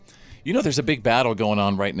about them. You know, there's a big battle going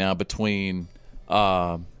on right now between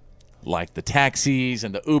like the taxis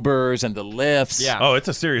and the Ubers and the Lyfts. Yeah. Oh,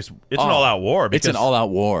 it's an all-out war. It's an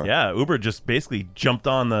all-out war. Yeah, Uber just basically jumped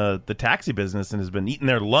on the taxi business and has been eating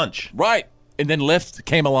their lunch. Right. And then Lyft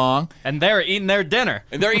came along. And they're eating their dinner.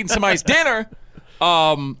 And they're eating somebody's dinner.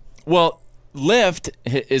 Well, Lyft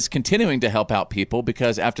is continuing to help out people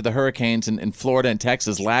because after the hurricanes in Florida and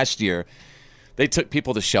Texas last year, they took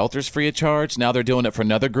people to shelters free of charge. Now they're doing it for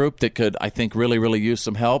another group that could, I think, really, really use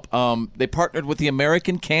some help. They partnered with the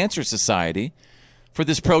American Cancer Society for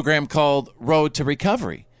this program called Road to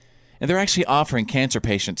Recovery. And they're actually offering cancer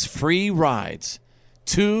patients free rides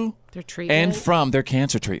to their treatment and from their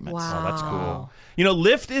cancer treatments. Wow. Oh, that's cool. You know,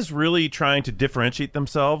 Lyft is really trying to differentiate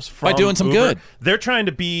themselves from by doing some Uber. good. They're trying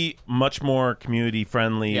to be much more community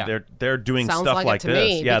friendly. Yeah. They're doing Sounds stuff like it to this.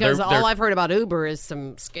 Me, yeah, because they're, all I've heard about Uber is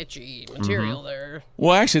some sketchy material there.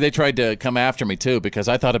 Well, actually, they tried to come after me too because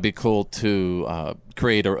I thought it'd be cool to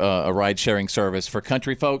create a ride-sharing service for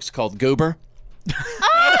country folks called Goober.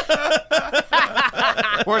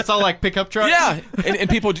 Where it's all like pickup trucks? Yeah, and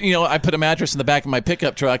people, I put a mattress in the back of my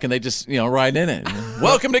pickup truck and they just, ride in it.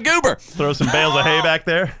 Welcome to Goober. Throw some bales of hay back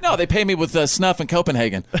there. No, they pay me with snuff and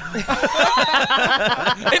Copenhagen. And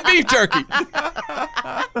beef jerky.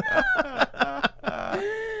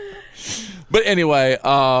 But anyway,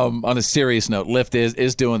 on a serious note, Lyft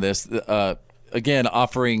is doing this. Again,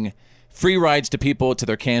 offering free rides to people to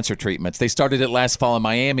their cancer treatments. They started it last fall in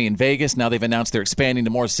Miami and Vegas. Now they've announced they're expanding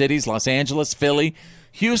to more cities: Los Angeles, Philly,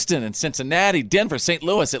 Houston, and Cincinnati, Denver, St.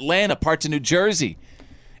 Louis, Atlanta, parts of New Jersey.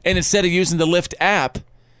 And instead of using the Lyft app,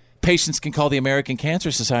 patients can call the American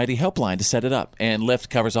Cancer Society helpline to set it up. And Lyft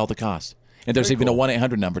covers all the costs. And there's even a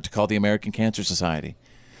 1-800 number to call the American Cancer Society.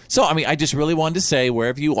 So, I just really wanted to say,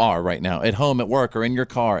 wherever you are right now, at home, at work, or in your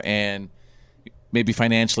car, and maybe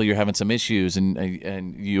financially you're having some issues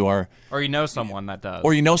and you are... Or you know someone that does.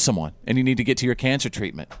 Or you know someone and you need to get to your cancer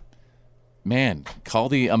treatment. Man, call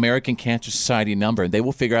the American Cancer Society number and they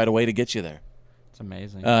will figure out a way to get you there. It's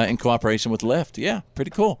amazing. In cooperation with Lyft. Yeah,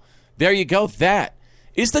 pretty cool. There you go. That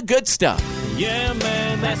is the good stuff. Yeah,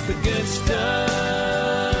 man, that's the good stuff.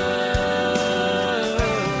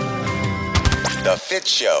 The Fitz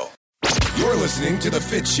Show. You're listening to The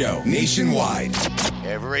Fitz Show nationwide.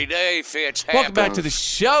 Every day, Fitz happens. Welcome back to the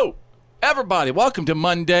show. Everybody, welcome to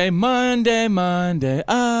Monday. You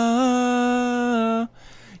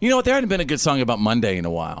know what? There hadn't been a good song about Monday in a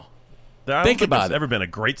while. Think about it. There's ever been a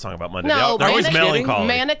great song about Monday. No, they're always melancholy.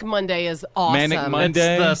 Manic Monday is awesome. Manic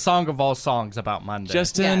Monday. It's the song of all songs about Monday.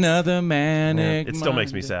 Just another manic It still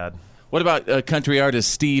makes me sad. What about country artist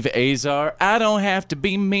Steve Azar? I don't have to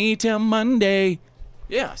be me till Monday.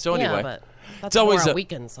 Yeah, so anyway. Yeah, but that's it's always more a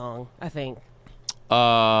weekend song, I think.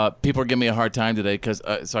 People are giving me a hard time today because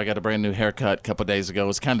so I got a brand new haircut a couple days ago. It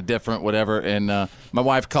was kind of different, whatever, and my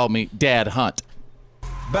wife called me Dad Hunt.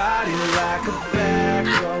 Body like a back,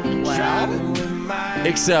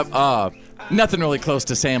 except nothing really close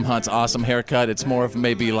to Sam Hunt's awesome haircut. It's more of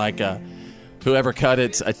maybe like whoever cut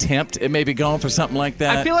its attempt. It may be going for something like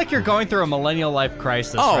that. I feel like you're going through a millennial life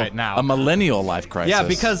crisis right now. A millennial life crisis. Yeah,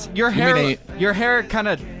 because your hair kind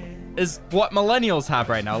of is what millennials have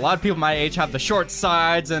right now. A lot of people my age have the short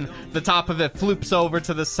sides and the top of it floops over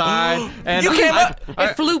to the side. And you came up.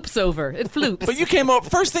 It floops over. It floops. But you came up.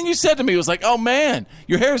 First thing you said to me was like, "Oh man,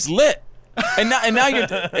 your hair's lit." And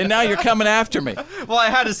now you're coming after me. Well, I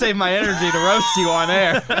had to save my energy to roast you on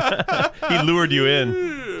air. He lured you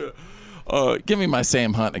in. Give me my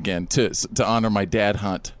Sam Hunt again to honor my Dad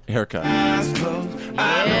Hunt haircut.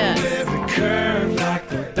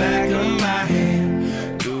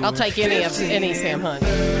 I'll take any Sam Hunt.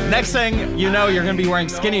 Next thing you know, you're going to be wearing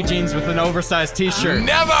skinny jeans with an oversized T-shirt.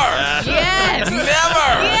 Never! Yes!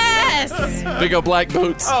 Never! Yes! Big old black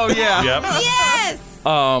boots. Oh, yeah. Yep. Yes!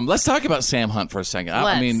 Let's talk about Sam Hunt for a second.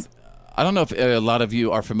 I mean, I don't know if a lot of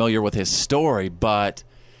you are familiar with his story, but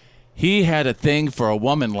he had a thing for a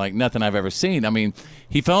woman like nothing I've ever seen. I mean,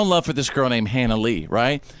 he fell in love with this girl named Hannah Lee,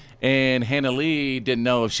 right? And Hannah Lee didn't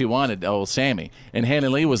know if she wanted old Sammy. And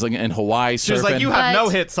Hannah Lee was in Hawaii surfing. She was like, you have no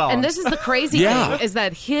hit songs. And this is the crazy thing, is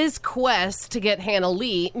that his quest to get Hannah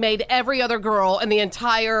Lee made every other girl in the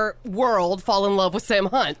entire world fall in love with Sam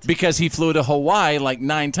Hunt. Because he flew to Hawaii like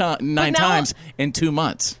nine times in 2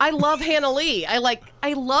 months. I love Hannah Lee. I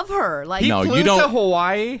love her. Like, he flew to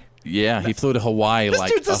Hawaii? Yeah, he flew to Hawaii.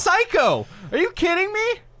 This dude's a psycho. Are you kidding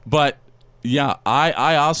me? But... yeah,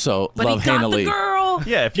 I also love Hannah Lee. Girl.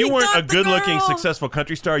 Yeah, if you weren't a good-looking, successful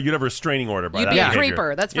country star, you'd have a restraining order by that You'd be a behavior.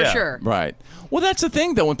 creeper, that's for sure. Right. Well, that's the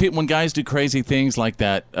thing, though. When guys do crazy things like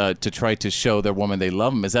that to try to show their woman they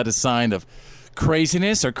love them, is that a sign of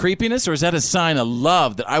craziness or creepiness, or is that a sign of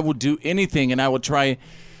love that I will do anything and I will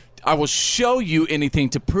show you anything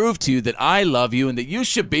to prove to you that I love you and that you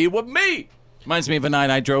should be with me? Reminds me of a night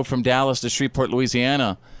I drove from Dallas to Shreveport,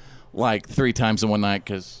 Louisiana, like 3 times in one night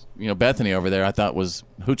because... Bethany over there, I thought was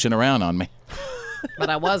hooching around on me.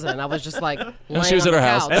 But I wasn't. I was just like, she was at her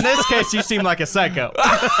house. In this case, you seem like a psycho.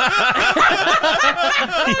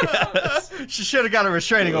 Yes. She should have got a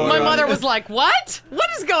restraining order. My mother was like, what? What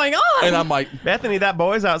is going on? And I'm like, Bethany, that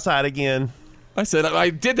boy's outside again. I said,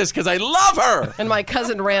 I did this because I love her. And my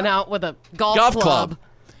cousin ran out with a golf club.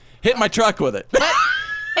 Hit my truck with it. But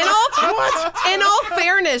in all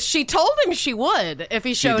fairness, she told him she would if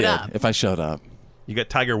he showed up. If I showed up. You got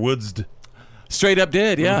Tiger Woods'd. Straight up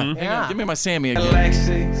did, yeah. Mm-hmm. Yeah. Give me my Sammy again.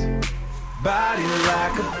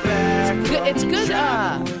 It's good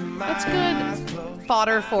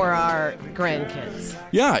fodder for our grandkids.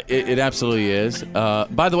 Yeah, it absolutely is.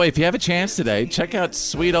 By the way, if you have a chance today, check out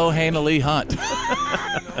sweet old Hannah Lee Hunt.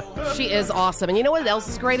 She is awesome. And you know what else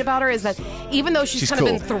is great about her is that even though she's kind of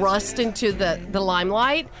been thrust into the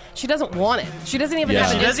limelight, she doesn't want it. She doesn't even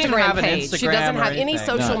have an Instagram page. She doesn't have any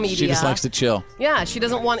social media. She just likes to chill. Yeah, she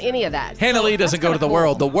doesn't want any of that. Hannah Lee doesn't go to the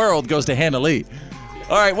world. The world goes to Hannah Lee.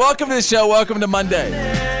 All right, welcome to the show. Welcome to Monday.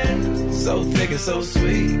 So thick and so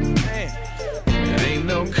sweet. There ain't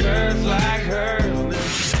no curves like her.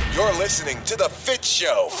 You're listening to The Fitz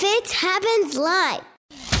Show. Fitz happens live.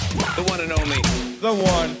 The one and only. The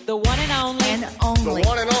one. The one and only. And only. The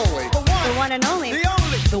one and only. The one and only. The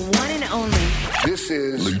only. The one and only. This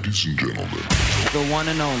is, ladies and gentlemen, The one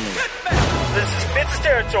and only. This is Fitz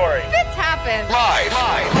territory. Fitz happens. live.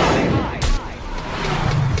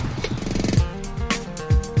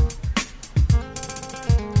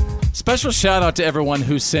 Special shout out to everyone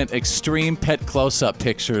who sent extreme pet close-up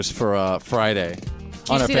pictures for Friday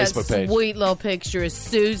on our Facebook page. Sweet little picture of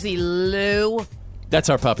Susie Lou. That's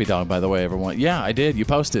our puppy dog, by the way, everyone. Yeah, I did. You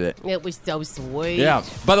posted it. It was so sweet. Yeah.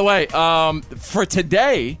 By the way, for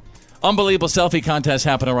today, unbelievable selfie contest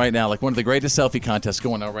happening right now. Like one of the greatest selfie contests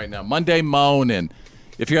going on right now. Monday moan, and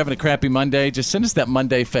if you're having a crappy Monday, just send us that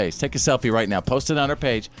Monday face. Take a selfie right now. Post it on our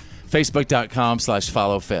page,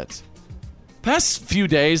 facebook.com/followfitz. Past few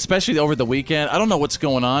days, especially over the weekend, I don't know what's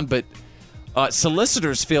going on, but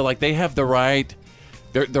solicitors feel like they have the right.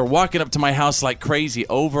 They're walking up to my house like crazy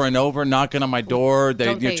over and over, knocking on my door.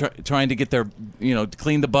 They're trying to get their,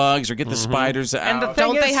 clean the bugs or get the spiders out. And the thing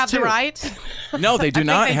Don't they is, have too, the right? No, they do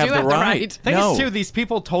not have the right. Thing is, too, these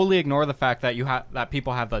people totally ignore the fact that that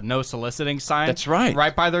people have the no soliciting sign. That's right.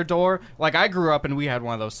 Right by their door. Like, I grew up and we had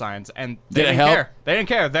one of those signs, and they didn't help? care. They didn't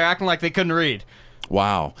care. They're acting like they couldn't read.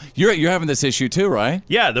 Wow. You're having this issue too, right?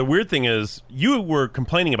 Yeah, the weird thing is, you were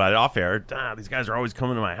complaining about it off air. These guys are always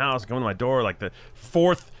coming to my house, coming to my door. Like the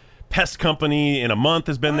 4th pest company in a month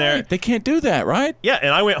has been there. They can't do that, right? Yeah,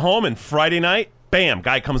 and I went home, and Friday night, bam,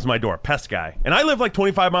 guy comes to my door, pest guy. And I live like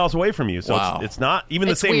 25 miles away from you, so it's not even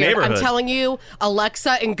the same weird. neighborhood. I'm telling you,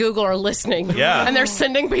 Alexa and Google are listening. Yeah. And they're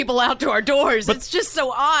sending people out to our doors. It's just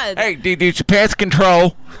so odd. Hey, it's pest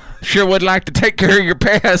control. Sure would like to take care of your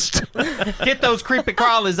pest. Get those creepy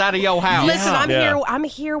crawlers out of your house. Listen, I'm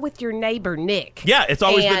here with your neighbor, Nick. Yeah, it's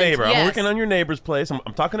always the neighbor. Yes. I'm working on your neighbor's place.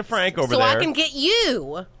 I'm talking to Frank over so there. I can get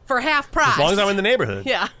you for half price. As long as I'm in the neighborhood.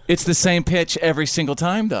 Yeah. It's the same pitch every single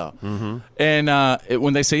time, though. Mm-hmm. And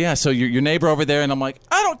when they say, yeah, so your neighbor over there, and I'm like,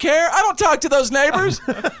 I don't care. I don't talk to those neighbors.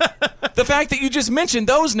 The fact that you just mentioned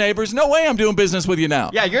those neighbors, no way I'm doing business with you now.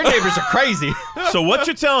 Yeah, your neighbors are crazy. So what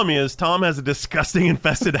you're telling me is Tom has a disgusting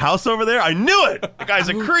infested house over there? I knew it. The guy's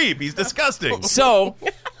a creep. He's disgusting. So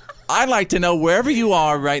I'd like to know, wherever you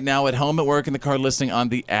are right now, at home, at work, in the car, listening on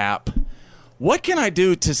the app, what can I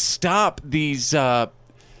do to stop these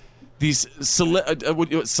these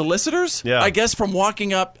solicitors, Yeah. I guess, from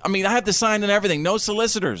walking up. I mean, I have the sign and everything. No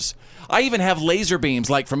solicitors. I even have laser beams,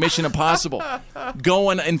 like from Mission Impossible,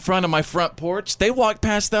 going in front of my front porch. They walk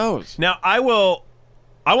past those. Now, I want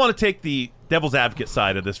to take the devil's advocate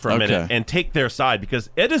side of this for a minute and take their side, because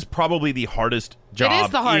it is probably the hardest job. It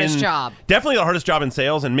is the hardest job. Definitely the hardest job in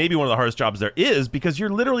sales, and maybe one of the hardest jobs there is, because you're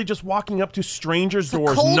literally just walking up to strangers'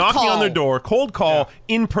 doors, knocking on their door, cold call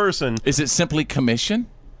in person. Is it simply commission?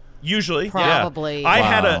 Usually, Probably. Yeah. I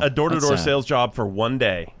had a That's door-to-door sad. sales job for one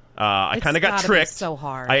day. I kind of got gotta be tricked. so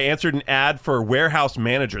hard. I answered an ad for warehouse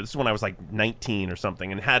manager. This is when I was like 19 or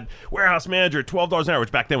something, and had warehouse manager $12 an hour,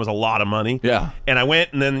 which back then was a lot of money. Yeah. And I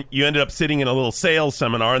went, and then you ended up sitting in a little sales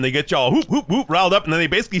seminar, and they get you all whoop, whoop, whoop, riled up, and then they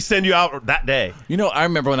basically send you out that day. You know, I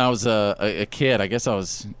remember when I was a kid, I guess I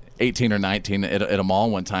was 18 or 19 at a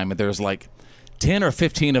mall one time, and there was like 10 or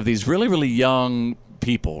 15 of these really, really young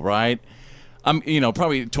people, right?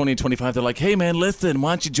 Probably 20 and 25. They're like, hey, man, listen,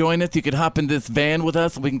 why don't you join us? You could hop in this van with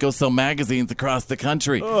us, and we can go sell magazines across the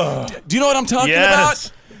country. Do you know what I'm talking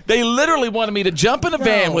about? They literally wanted me to jump in a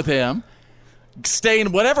van with him, stay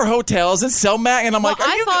in whatever hotels, and sell mag. And I'm like,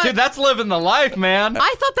 dude, that's living the life, man.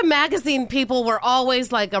 I thought the magazine people were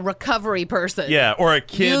always like a recovery person. Yeah, or a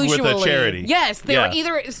kid with a charity. Yes, they were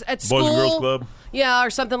either at school. Boys and Girls Club. Yeah,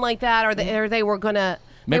 or something like that, or they were going to...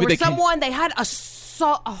 Maybe they had a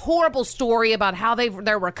horrible story about how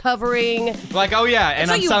they're recovering. Like, oh yeah, and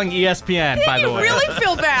So I'm you- selling ESPN, by the You way. really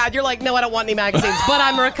feel bad. You're like, no, I don't want any magazines, but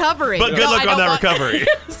I'm recovering. But good luck on that recovery.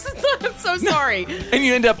 I'm so sorry. And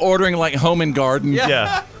you end up ordering like Home and Garden.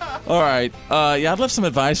 Yeah. All right. I'd love some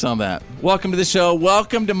advice on that. Welcome to the show.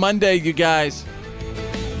 Welcome to Monday, you guys.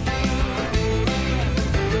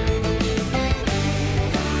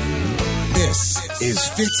 This is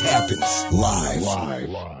Fitz Happens Live.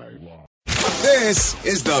 This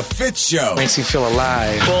is the Fitz Show. Makes you feel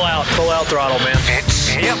alive. Full out throttle, man.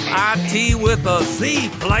 F-I-T with a Z,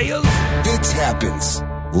 players. Fitz Happens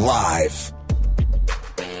Live.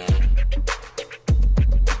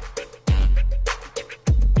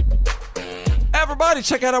 Everybody,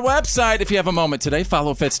 check out our website if you have a moment today.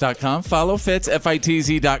 FollowFitz.com. Follow Fitz,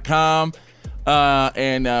 Fitz.com.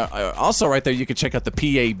 And also right there, you can check out the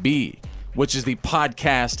PAB, which is the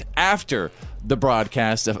podcast after the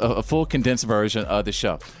broadcast, a full condensed version of the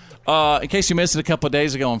show. In case you missed it a couple of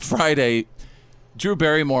days ago on Friday, Drew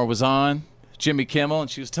Barrymore was on Jimmy Kimmel, and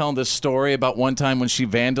she was telling this story about one time when she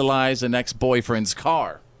vandalized an ex-boyfriend's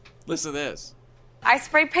car. Listen to this. I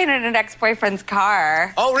spray painted an ex-boyfriend's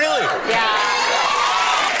car. Oh, really? Yeah.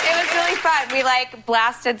 It was really fun. We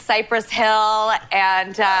blasted Cypress Hill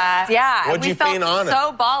and What'd you felt paint on it?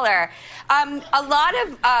 so baller. A lot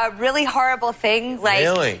of really horrible things.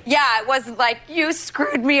 Really? Yeah, it was like, you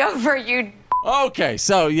screwed me over, you. Okay,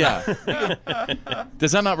 so yeah.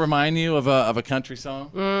 Does that not remind you of a country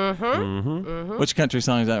song? Mm-hmm. Mm-hmm. Which country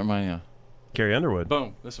song does that remind you of? Carrie Underwood.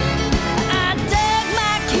 Boom. This one. I dug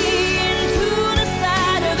my key into the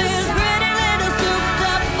side of this pretty little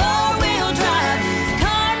souped-up four-wheel drive.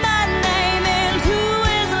 Carved my name into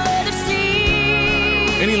his leather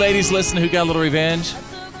seat. Any ladies listening who got a little revenge?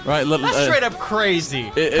 Right? That's straight up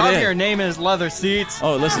crazy. It Carve is. your name in his leather seats.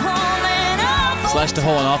 Oh, listen. Slashed a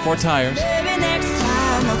hole in all four tires. Maybe next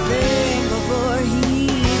time I'll think before he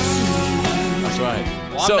cheats. That's right.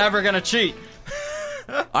 Well, I'm never going to cheat.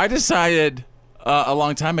 I decided a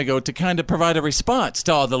long time ago to kind of provide a response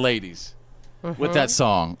to all the ladies with that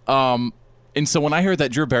song. And so when I heard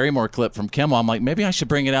that Drew Barrymore clip from Kimmel, I'm like, maybe I should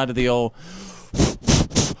bring it out of the old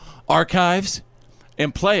archives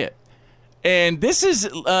and play it. And this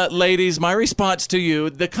is, ladies, my response to you,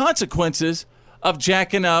 the consequences of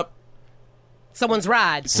jacking up someone's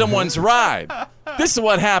ride. This is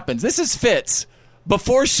what happens. This is Fitz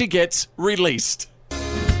before she gets released.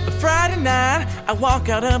 Friday night, I walk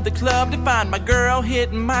out of the club to find my girl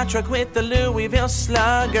hitting my truck with the Louisville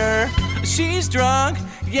Slugger. She's drunk,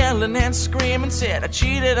 yelling and screaming, said I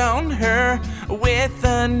cheated on her with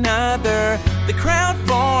another. The crowd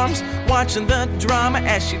forms, watching the drama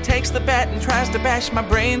as she takes the bat and tries to bash my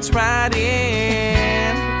brains right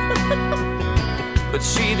in. But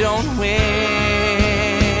she don't win.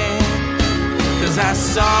 'Cause I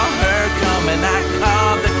saw her coming, I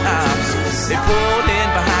called the cops. They pulled in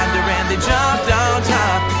behind her and they jumped on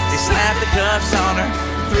top. They slapped the cuffs on her,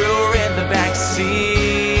 threw her in the back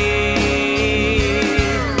seat.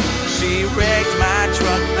 She wrecked my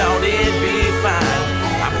truck, thought it'd be fine.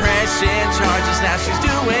 I'm pressing charges, now she's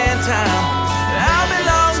doing time. I'll be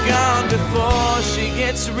long gone before she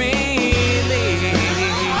gets released.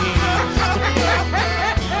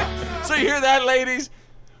 So you hear that, ladies?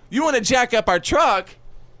 You want to jack up our truck?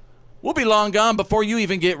 We'll be long gone before you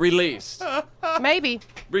even get released. Maybe.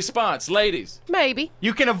 Response, ladies. Maybe.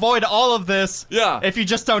 You can avoid all of this if you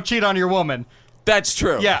just don't cheat on your woman. That's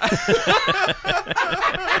true. Yeah.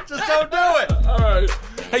 Just don't do it. All right.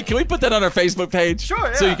 Hey, can we put that on our Facebook page? Sure,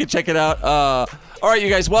 yeah. So you can check it out. All right, you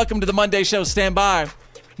guys, welcome to the Monday Show. Stand by.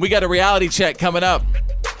 We got a reality check coming up.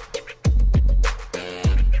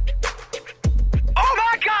 Oh,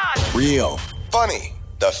 my God! Real. Funny.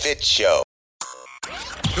 The Fitz Show.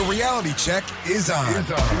 The reality check is on.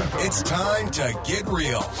 It's time to get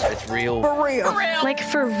real. It's real. For real. Like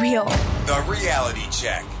for real. The reality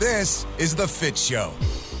check. This is The Fitz Show.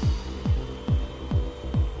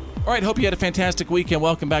 All right, hope you had a fantastic weekend.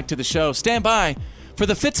 Welcome back to the show. Stand by for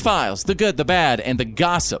the Fitz Files, the good, the bad, and the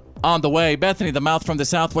gossip on the way. Bethany, the mouth from the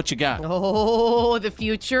south, what you got? Oh, the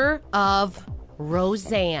future of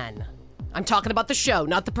Roseanne. I'm talking about the show,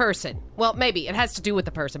 not the person. Well, maybe it has to do with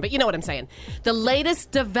the person, but you know what I'm saying. The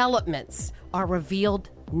latest developments are revealed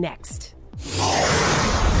next.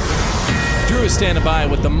 Drew is standing by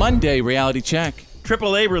with the Monday reality check.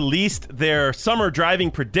 AAA released their summer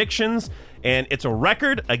driving predictions, and it's a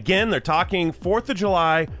record. Again, they're talking 4th of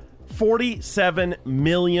July. 47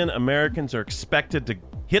 million Americans are expected to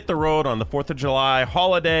hit the road on the 4th of July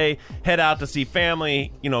holiday, head out to see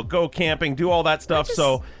family, go camping, do all that stuff.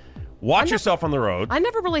 So watch yourself on the road. I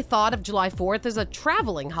never really thought of July 4th as a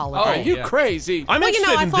traveling holiday. Oh, you crazy. I'm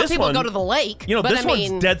interested I in thought this people one. go to the lake. This but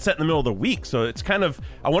one's dead set in the middle of the week, so it's kind of,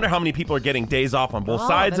 I wonder how many people are getting days off on both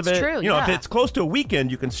sides of it. True, if it's close to a weekend,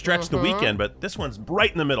 you can stretch the weekend, but this one's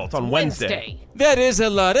right in the middle. It's on Wednesday. That is a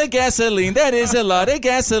lot of gasoline. That is a lot of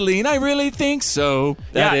gasoline. I really think so.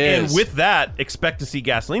 That is. And with that, expect to see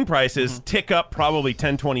gasoline prices tick up probably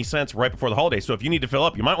 10, 20 cents right before the holiday. So if you need to fill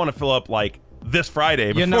up, you might want to fill up like this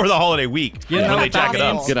Friday before the holiday week when they jack it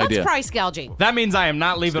up. Good idea. That's price gouging. That means I am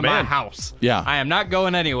not leaving my house. Yeah. I am not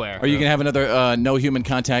going anywhere. Are you going to have another no human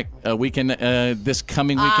contact weekend this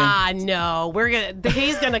coming weekend? No.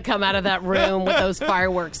 He's going to come out of that room with those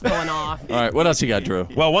fireworks going off. All right. What else you got, Drew?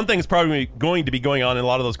 Well, one thing that's probably going to be going on in a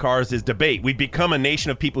lot of those cars is debate. We've become a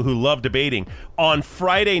nation of people who love debating. On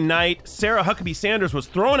Friday night, Sarah Huckabee Sanders was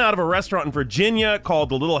thrown out of a restaurant in Virginia called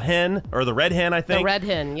the Little Hen, or the Red Hen, I think. The Red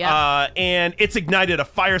Hen, yeah. And it's ignited a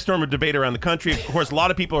firestorm of debate around the country. Of course, a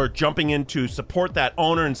lot of people are jumping in to support that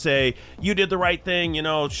owner and say, you did the right thing,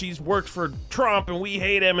 she's worked for Trump and we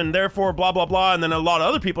hate him and therefore blah, blah, blah. And then a lot of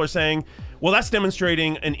other people are saying, well, that's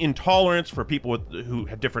demonstrating an intolerance for people who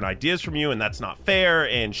have different ideas from you, and that's not fair,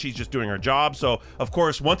 and she's just doing her job. So, of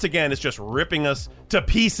course, once again, it's just ripping us to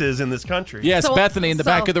pieces in this country. Yes, Bethany in the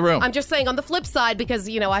back of the room. I'm just saying, on the flip side, because,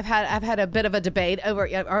 I've had a bit of a debate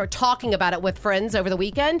or talking about it with friends over the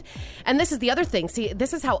weekend, and this is the other thing. See,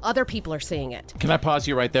 this is how other people are seeing it. Can I pause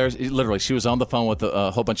you right there? Literally, she was on the phone with a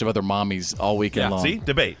whole bunch of other mommies all weekend long. See?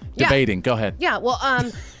 Debate. Debating. Go ahead. Yeah, well,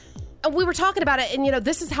 we were talking about it, and,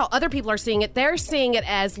 this is how other people are seeing it. They're seeing it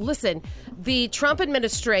as, listen, the Trump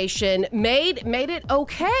administration made it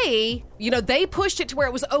okay. They pushed it to where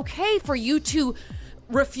it was okay for you to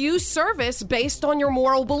refuse service based on your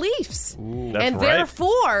moral beliefs. Ooh, and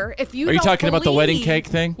therefore, if you Are you talking about the wedding cake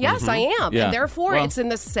thing? Yes, I am. Yeah. And therefore, it's in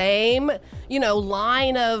the same,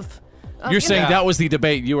 line of... You're saying that was the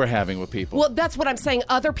debate you were having with people. Well, that's what I'm saying.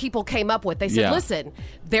 Other people came up with. They said, listen,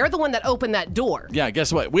 they're the one that opened that door. Yeah,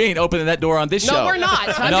 guess what? We ain't opening that door on this show. No, we're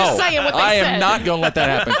not. I'm just saying what they said. I am not going to let that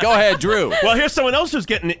happen. Go ahead, Drew. Well, here's someone else who's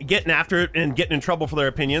getting after it and getting in trouble for their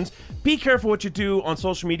opinions. Be careful what you do on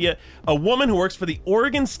social media. A woman who works for the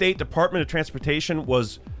Oregon State Department of Transportation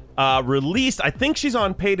was released. I think she's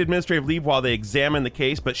on paid administrative leave while they examine the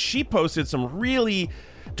case, but she posted some really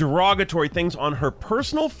derogatory things on her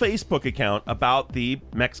personal Facebook account about the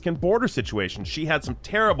Mexican border situation. She had some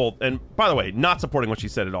terrible, and by the way, not supporting what she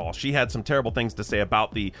said at all. She had some terrible things to say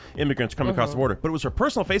about the immigrants coming across the border, but it was her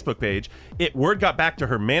personal Facebook page. Word got back to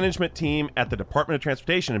her management team at the Department of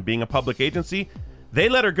Transportation, and being a public agency, they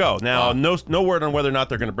let her go. Now, no word on whether or not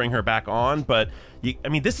they're going to bring her back on, but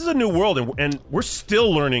this is a new world, and we're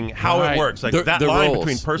still learning how it works. Like that line rules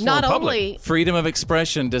between personal and public. Freedom of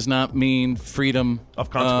expression does not mean freedom of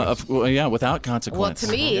consequence. Without consequence. Well,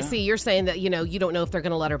 to me, see, you're saying that, you don't know if they're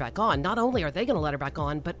going to let her back on. Not only are they going to let her back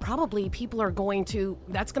on, but probably people are going to,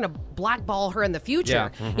 that's going to blackball her in the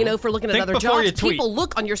future, for looking at other jobs. People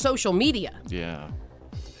look on your social media. Yeah.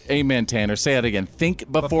 Amen, Tanner. Say it again. Think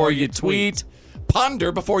before you tweet.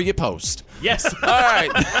 Ponder before you post. Yes. All right.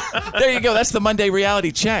 There you go. That's the Monday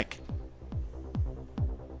reality check.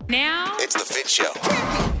 Now, it's the Fitz Show.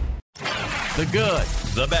 The good,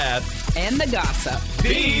 the bad, and the gossip.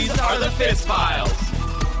 These are the Fitz Files.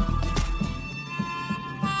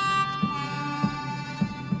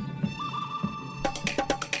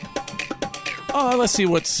 Oh, let's see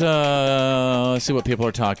what people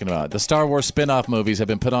are talking about. The Star Wars spin-off movies have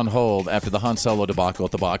been put on hold after the Han Solo debacle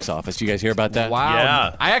at the box office. You guys hear about that? Wow.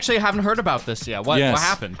 Yeah. I actually haven't heard about this yet. What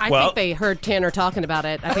happened? I think they heard Tanner talking about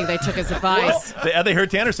it. I think they took his advice. They heard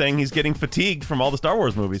Tanner saying he's getting fatigued from all the Star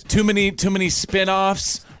Wars movies. Too many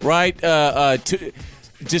spin-offs, right?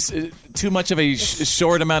 Too much of a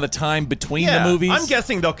short amount of time between the movies. I'm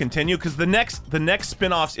guessing they'll continue because the next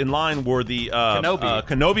spin-offs in line were the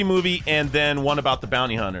Kenobi movie and then one about the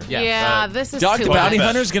bounty hunter. This is Dog too the Bounty much.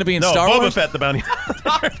 Hunter is going to be in no, Star Boba Wars? Fett the bounty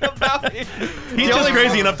hunter. He's just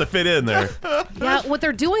crazy enough to fit in there. Yeah, what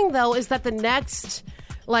they're doing, though, is that the next...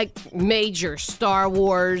 major Star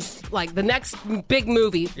Wars, the next big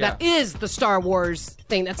movie that is the Star Wars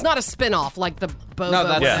thing. That's not a spin-off like the Boba. No,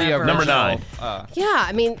 that's the number 9. Yeah,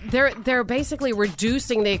 I mean they're basically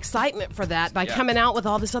reducing the excitement for that by coming out with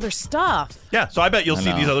all this other stuff. Yeah, so I bet you'll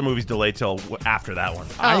see these other movies delayed till after that one.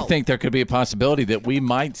 I think there could be a possibility that we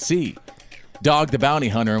might see Dog the Bounty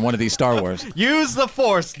Hunter in one of these Star Wars. Use the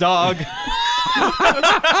Force, dog.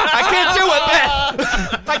 I can't do it,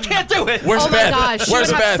 Beth. I can't do it. Where's Beth? Oh my gosh, she Where's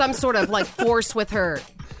would have Beth? some sort of force with her.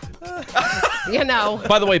 You know.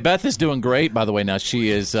 By the way, Beth is doing great. By the way, now she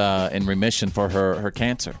is in remission for her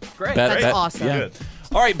cancer. Great. That's awesome. Yeah. Good.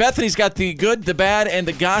 All right, Bethany's got the good, the bad, and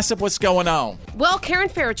the gossip. What's going on? Well, Karen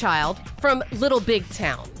Fairchild from Little Big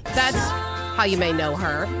Town. That's how you may know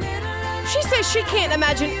her. She says she can't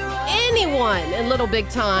imagine anyone in Little Big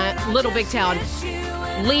Town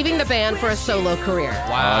leaving the band for a solo career.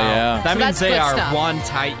 Wow. Oh, yeah. That So means that's they good are stuff. one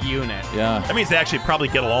tight unit. Yeah. That means they actually probably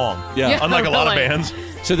get along. Yeah. Unlike a lot of really. bands.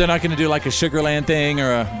 So they're not going to do like a Sugarland thing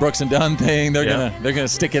or a Brooks and Dunn thing. They're gonna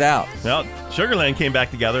stick it out. Well, Sugarland came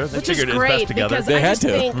back together. They Which is figured it was great best together. because They I had just to.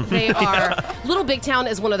 think they are. Little Big Town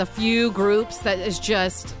is one of the few groups that is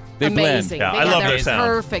just They blend. amazing. Yeah, They I got love their their sound.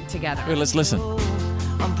 perfect together. Here, let's listen.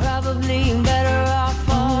 I'm probably better off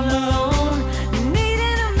all alone,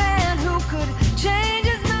 needing a man who could change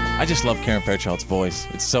his mind. I just love Karen Fairchild's voice.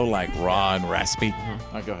 It's so raw and raspy. All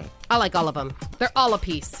right, go ahead. I like all of them. They're all a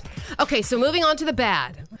piece. Okay, so moving on to the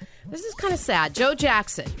bad. This is kind of sad. Joe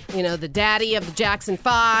Jackson, the daddy of the Jackson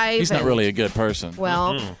 5. He's not really a good person.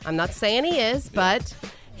 Well, I'm not saying he is, but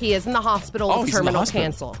he is in the hospital with he's in the terminal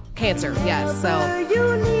hospital. cancer. Yes, so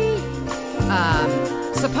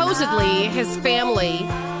supposedly his family,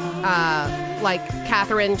 like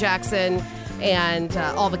Katherine Jackson and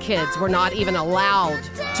all the kids, were not even allowed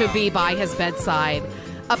to be by his bedside.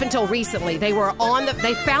 Up until recently, they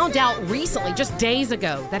found out recently, just days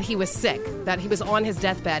ago, that he was sick, that he was on his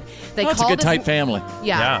deathbed. They That's a called good, tight family.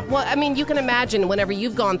 Yeah. Well, I mean, you can imagine whenever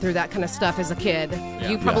you've gone through that kind of stuff as a kid,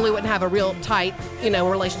 you probably wouldn't have a real tight,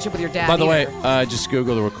 relationship with your dad. By the way, either. just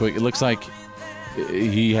Googled it real quick. It looks like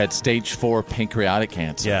he had stage 4 pancreatic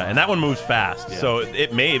cancer. Yeah, and that one moves fast. Yeah. So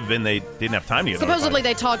it may have been they didn't have time to get Supposedly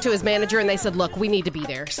they talked to his manager and they said, look, we need to be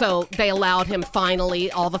there. So they allowed him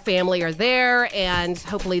finally. All the family are there and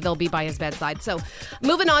hopefully they'll be by his bedside. So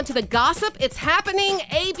moving on to the gossip. It's happening.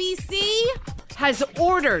 ABC has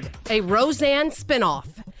ordered a Roseanne spinoff.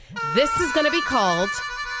 This is going to be called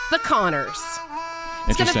The Connors.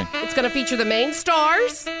 Interesting. It's going to feature the main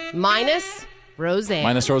stars minus Roseanne.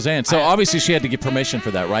 Minus Roseanne. So obviously she had to get permission for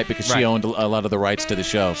that, right? Because she owned a lot of the rights to the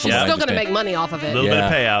show. She's still going to make money off of it. A little bit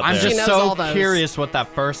of payout I'm there. just She knows so all those. curious what that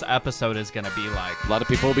first episode is going to be like. A lot of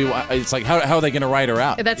people will be. It's like, how are they going to write her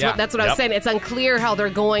out? That's what I was saying. It's unclear how they're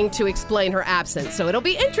going to explain her absence. So it'll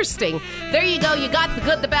be interesting. There you go. You got the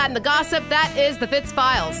good, the bad, and the gossip. That is the Fitz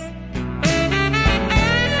Files.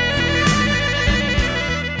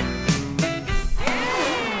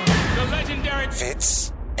 The legendary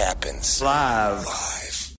Fitz happens Live.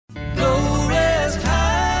 Go rest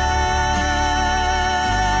high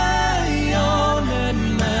on that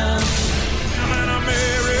mountain. I'm an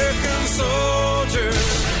American soldier.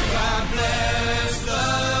 God bless the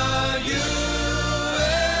USA.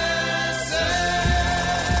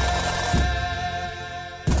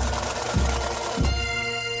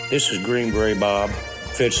 This is Green Beret Bob.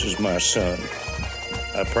 Fitz is my son.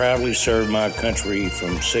 I proudly served my country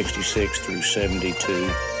from 66 through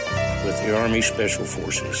 72 with the Army Special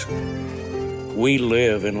Forces. We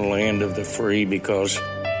live in a land of the free because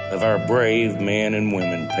of our brave men and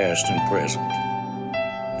women, past and present.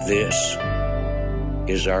 This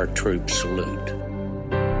is our troop salute.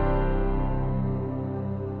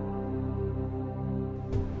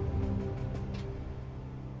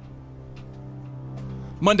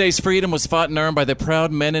 Monday's freedom was fought and earned by the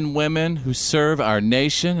proud men and women who serve our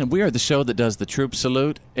nation, and we are the show that does the troop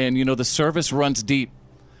salute. And, the service runs deep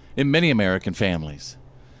in many American families.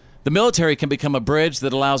 The military can become a bridge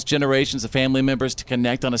that allows generations of family members to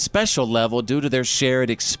connect on a special level due to their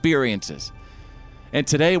shared experiences. And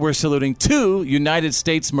today we're saluting 2 United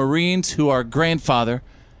States Marines who are grandfather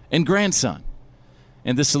and grandson.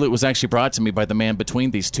 And this salute was actually brought to me by the man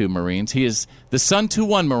between these 2 Marines. He is the son to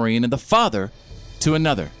one Marine and the father to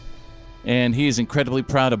another. And he is incredibly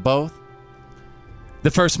proud of both.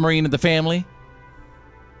 The first Marine of the family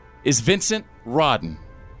is Vincent Rodden.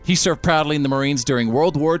 He served proudly in the Marines during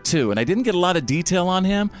World War II, and I didn't get a lot of detail on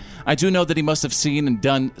him. I do know that he must have seen and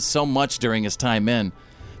done so much during his time in,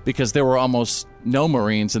 because there were almost no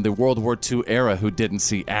Marines in the World War II era who didn't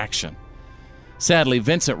see action. Sadly,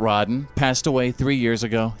 Vincent Rodden passed away 3 years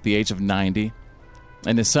ago at the age of 90,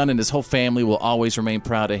 and his son and his whole family will always remain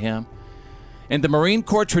proud of him. And the Marine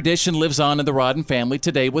Corps tradition lives on in the Rodden family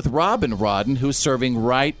today with Robin Rodden, who's serving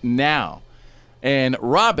right now. And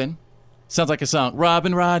Robin, sounds like a song,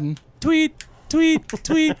 Robin Rodden, tweet, tweet,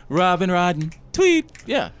 tweet, Robin Rodden, tweet.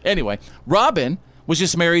 Yeah, anyway, Robin was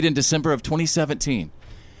just married in December of 2017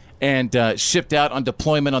 and shipped out on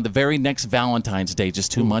deployment on the very next Valentine's Day,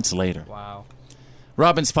 just 2 months later. Wow.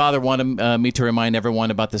 Robin's father wanted me to remind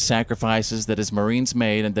everyone about the sacrifices that his Marines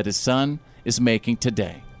made and that his son is making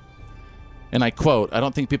today. And I quote, I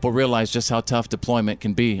don't think people realize just how tough deployment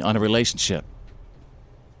can be on a relationship.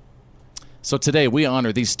 So today we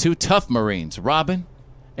honor these 2 tough Marines, Robin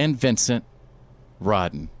and Vincent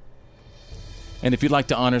Rodden. And if you'd like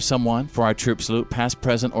to honor someone for our troop salute, past,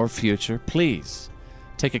 present, or future, please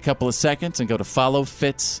take a couple of seconds and go to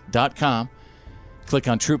followfitz.com. Click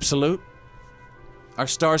on Troop Salute. Our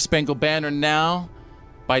Star Spangled Banner now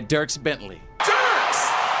by Dierks Bentley.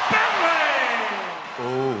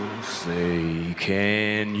 Oh, say,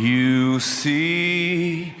 can you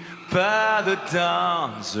see by the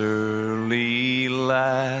dawn's early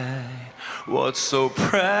light what so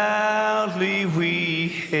proudly we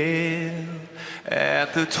hailed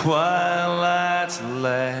at the twilight's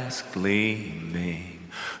last gleaming,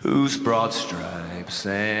 whose broad stripes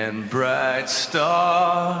and bright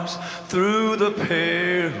stars through the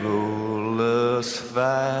perilous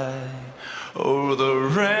fight o'er the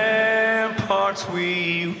ramparts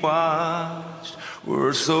we watched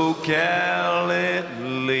were so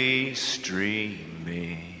gallantly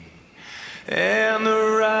streaming, and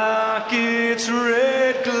the rocket's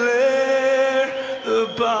red glare,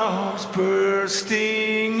 the bombs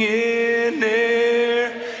bursting in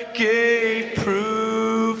air, gave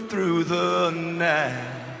proof through the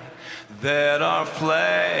night that our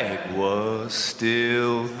flag was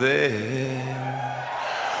still there.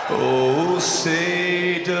 Oh,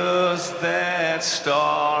 say does that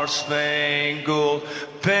star-spangled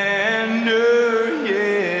banner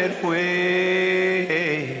yet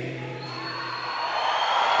wave?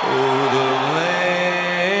 Oh, the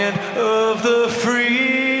land of the free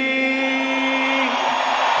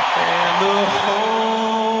and the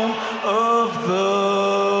home of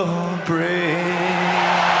the brave.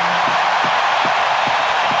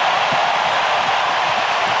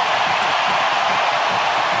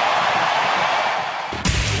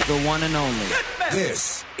 The one and only.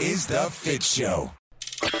 This is the Fitz Show.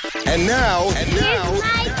 And now, Here's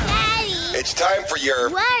my daddy. it's time for your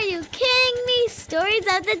Why are you kidding me? Stories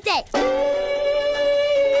of the day.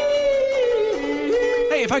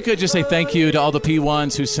 Hey, if I could just say thank you to all the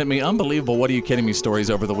P1s who sent me unbelievable What Are You Kidding Me stories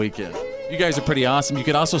over the weekend. You guys are pretty awesome. You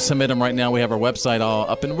can also submit them right now. We have our website all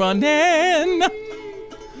up and running.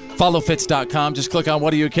 Followfitz.com. Just click on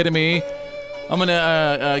What Are You Kidding Me? I'm going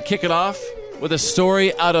to kick it off with a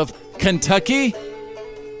story out of Kentucky.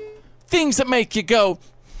 Things that make you go,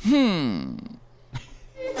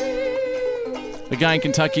 The guy in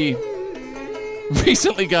Kentucky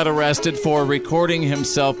recently got arrested for recording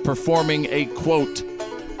himself performing a, quote,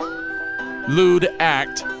 lewd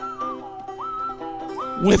act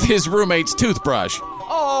with his roommate's toothbrush.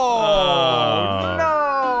 Oh,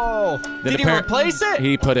 no. Did he replace it?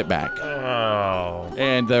 He put it back. Oh.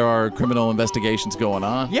 And there are criminal investigations going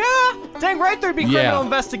on. Yeah, dang right there'd be criminal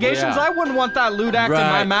investigations. Yeah. I wouldn't want that lewd act in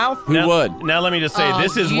my mouth. Who would? Now let me just say,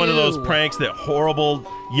 this is one of those pranks that horrible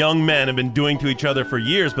young men have been doing to each other for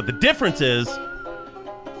years, but the difference is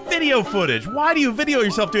video footage. Why do you video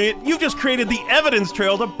yourself doing it? You've just created the evidence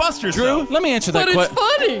trail to bust yourself. Drew, let me answer that question.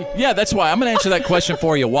 But it's funny. Yeah, that's why. I'm going to answer that question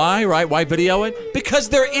for you. Why, right? Why video it? Because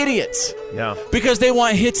they're idiots. Yeah. Because they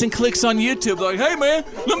want hits and clicks on YouTube. Like, hey, man,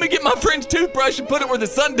 let me get my friend's toothbrush and put it where the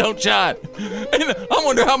sun don't shine. And I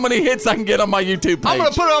wonder how many hits I can get on my YouTube page. I'm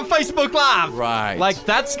going to put it on Facebook Live. Right. Like,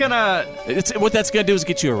 that's going to... What that's going to do is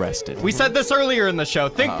get you arrested. We said this earlier in the show.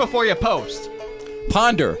 Think before you post.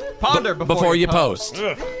 Ponder before you post.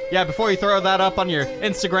 Yeah, before you throw that up on your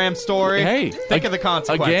Instagram story. Hey, think of the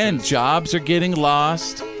consequences. Again, jobs are getting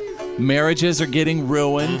lost. Marriages are getting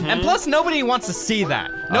ruined. And plus, nobody wants to see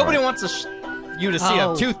that. Nobody wants to, you to see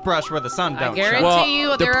a toothbrush where the sun don't I guarantee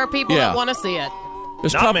you there are people that want to see it.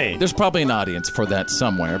 There's probably an audience for that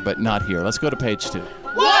somewhere, but not here. Let's go to page 2.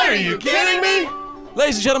 What, are you kidding me?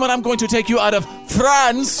 Ladies and gentlemen, I'm going to take you out of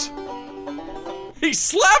France. He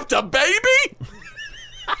slapped a baby?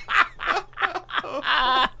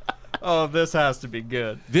 Oh, this has to be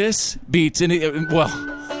good. This beats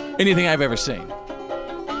anything I've ever seen.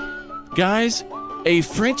 Guys, a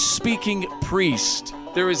French-speaking priest.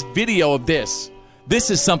 There is video of this. This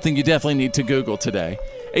is something you definitely need to Google today.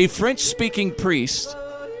 A French-speaking priest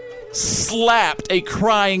slapped a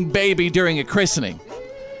crying baby during a christening.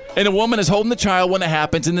 And a woman is holding the child when it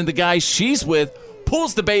happens, and then the guy she's with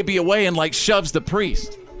pulls the baby away and, shoves the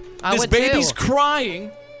priest. This baby's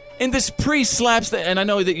crying, and this priest slaps and I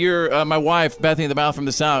know that you're my wife, Bethany the Mouth from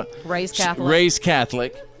the South. Raised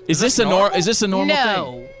Catholic. Is this a normal thing?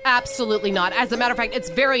 No, absolutely not. As a matter of fact, it's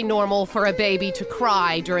very normal for a baby to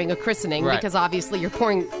cry during a christening because obviously you're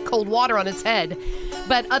pouring cold water on its head.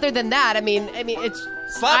 But other than that, I mean, it's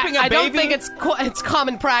slapping a baby. I don't think it's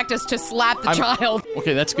common practice to slap the child.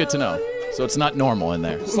 Okay, that's good to know. So it's not normal in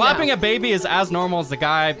there. Slapping a baby is as normal as the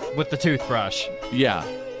guy with the toothbrush. Yeah.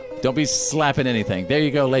 Don't be slapping anything. There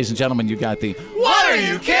you go, ladies and gentlemen. You got the What are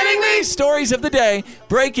you kidding me? Stories of the day,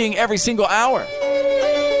 breaking every single hour.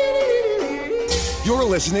 You're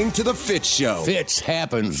listening to The Fitz Show. Fitz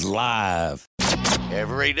happens live.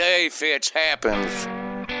 Every day, Fitz happens.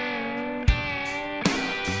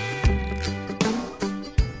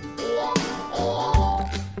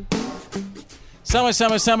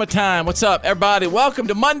 Summertime. What's up, everybody? Welcome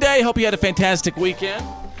to Monday. Hope you had a fantastic weekend.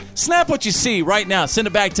 Snap what you see right now. Send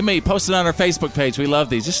it back to me. Post it on our Facebook page. We love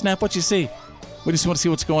these. Just snap what you see. We just want to see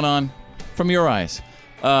what's going on from your eyes.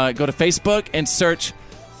 Go to Facebook and search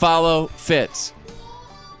Follow Fitz.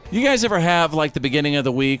 You guys ever have the beginning of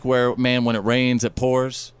the week where, man, when it rains, it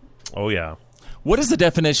pours? Oh, yeah. What is the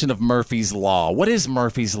definition of Murphy's Law? What is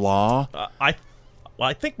Murphy's Law?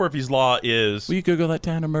 I think Murphy's Law is... Will you Google that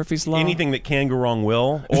down, Murphy's Law? Anything that can go wrong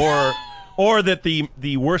will, or that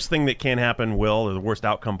the worst thing that can happen will, or the worst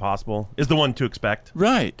outcome possible, is the one to expect.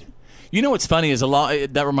 Right. You know what's funny is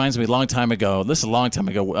that reminds me a long time ago. This is a long time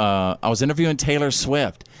ago. I was interviewing Taylor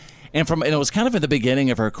Swift, and it was kind of at the beginning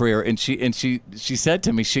of her career, and she said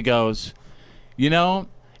to me, she goes,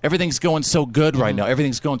 everything's going so good right now.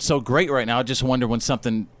 Everything's going so great right now. I just wonder when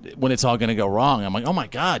it's all going to go wrong. I'm like, oh my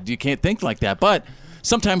God, you can't think like that. But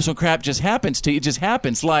sometimes when crap just happens to you, it just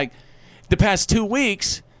happens. Like the past 2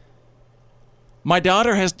 weeks, my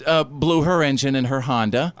daughter has blew her engine in her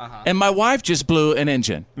Honda, and my wife just blew an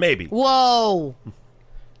engine. Maybe. Whoa.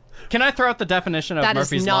 Can I throw out the definition of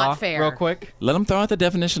Murphy's Law? That is not fair. Real quick? Let them throw out the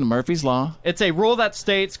definition of Murphy's Law. It's a rule that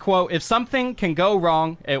states, quote, if something can go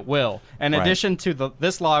wrong, it will. In addition to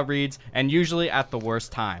this law reads, and usually at the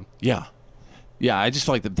worst time. Yeah. Yeah, I just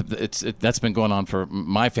feel like that's been going on for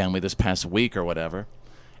my family this past week or whatever.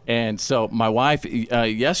 And so my wife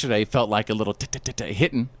yesterday felt like a little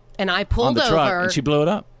hitting and I pulled on the truck, over. and she blew it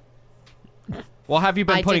up. Well, have you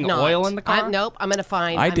been putting oil in the car? Nope, I'm going to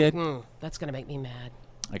find... I did. That's going to make me mad.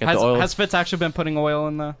 I got the oil. Has Fitz actually been putting oil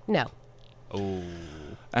in the... No. Oh.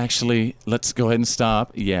 Actually, let's go ahead and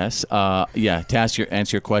stop. Yes. To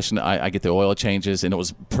answer your question, I get the oil changes, and it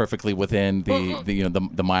was perfectly within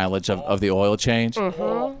the mileage of the oil change.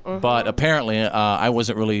 But apparently, I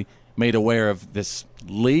wasn't really made aware of this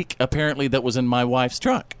leak, apparently, that was in my wife's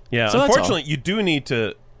truck. Yeah, so unfortunately, you do need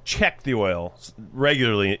to check the oil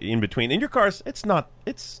regularly in between. In your cars, it's not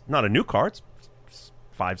a new car. It's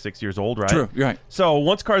 5-6 years old, right? True, you're right. So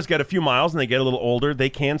once cars get a few miles and they get a little older, they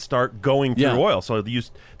can start going through oil. So the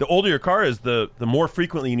older your car is, the more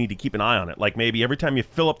frequently you need to keep an eye on it. Like maybe every time you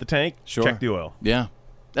fill up the tank, check the oil. Yeah.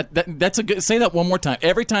 That's a good. Say that one more time.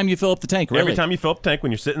 Every time you fill up the tank, really. Every time you fill up the tank,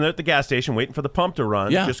 when you're sitting there at the gas station waiting for the pump to run,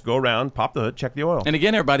 just go around, pop the hood, check the oil. And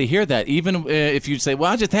again, everybody hear that. Even if you say,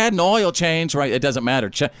 well, I just had an oil change, right? It doesn't matter.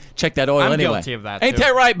 Check that oil anyway. I'm guilty of that, Ain't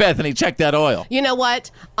that right, Bethany? Check that oil. You know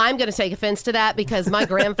what? I'm going to take offense to that because my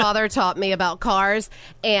grandfather taught me about cars,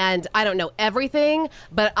 and I don't know everything,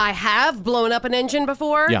 but I have blown up an engine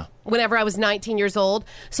before. Yeah. Whenever I was 19 years old.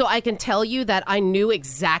 So I can tell you that I knew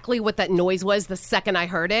exactly what that noise was the second I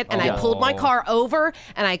heard it. And I pulled my car over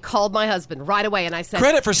and I called my husband right away. And I said...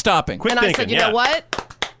 Credit for stopping. Quick thinking. I said, you know what?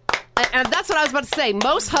 And that's what I was about to say.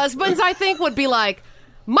 Most husbands, I think, would be like...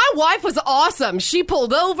 My wife was awesome. She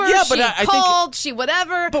pulled over, she called, she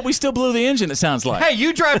whatever. But we still blew the engine, it sounds like. Hey,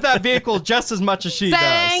 you drive that vehicle just as much as she does.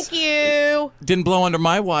 Thank you. Didn't blow under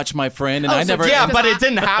my watch, my friend. And I never. Yeah, but it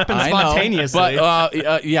didn't happen spontaneously. But,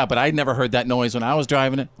 but I never heard that noise when I was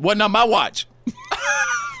driving it. Wasn't on my watch.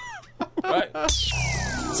 Right.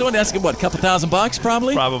 Someone asking, what, a couple $1,000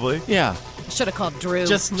 probably? Probably. Yeah. Should have called Drew.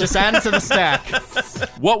 Just add it to the stack.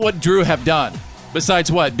 What would Drew have done?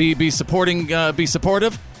 Besides what? Be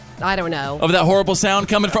supportive I don't know. of that horrible sound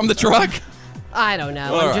coming from the truck? I don't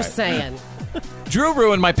know. All I'm just right. saying. Drew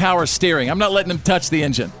ruined my power steering. I'm not letting him touch the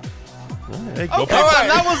engine. Hey, Oh, come on.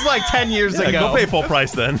 That was like 10 years ago. Go pay full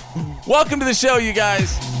price then. Welcome to the show, you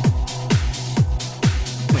guys.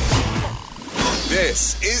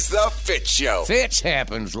 This is the Fitz Show. Fitz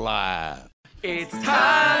happens live. It's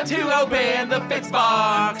time to open the Fitz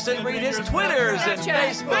box and read his Twitters and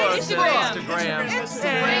Facebooks and Instagrams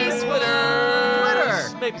and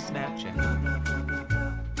Twitter. Maybe Snapchat.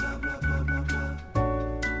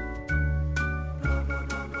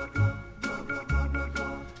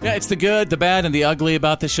 Yeah, it's the good, the bad, and the ugly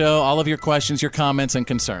about the show. All of your questions, your comments, and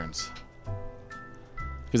concerns.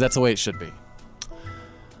 Because that's the way it should be.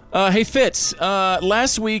 Hey, Fitz,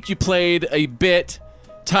 last week you played a bit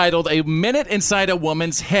titled A Minute Inside a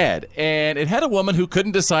Woman's Head, and it had a woman who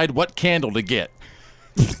couldn't decide what candle to get.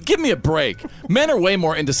 Give me a break. Men are way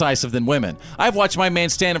more indecisive than women. I've watched my man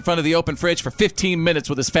stand in front of the open fridge for 15 minutes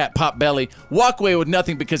with his fat pop belly, walk away with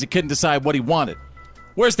nothing because he couldn't decide what he wanted.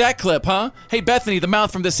 Where's that clip, huh? Hey, Bethany, the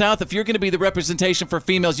mouth from the South, if you're going to be the representation for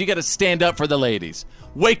females, you got to stand up for the ladies.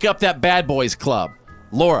 Wake up that bad boys club.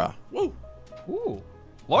 Laura. Woo. Ooh.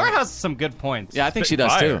 Laura has some good points. Yeah, I think she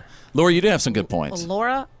does, too. Laura, you do have some good points. Well,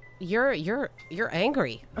 Laura, you're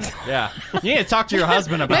angry. Yeah. You need to talk to your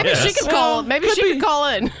husband about Maybe this. she could call. Maybe she could call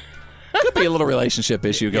in. Could be a little relationship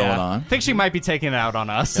issue going on. I think she might be taking it out on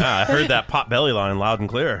us. Yeah, I heard that pot belly line loud and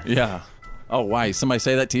clear. Yeah. Oh, why? Somebody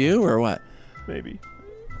say that to you or what? Maybe.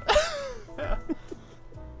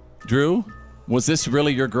 Drew, was this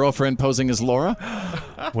really your girlfriend posing as Laura?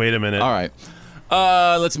 Wait a minute. All right.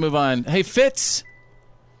 Let's move on. Hey, Fitz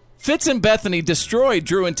and Bethany destroyed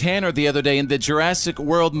Drew and Tanner the other day in the Jurassic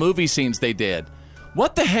World movie scenes they did.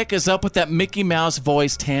 What the heck is up with that Mickey Mouse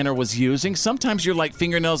voice Tanner was using? Sometimes you're like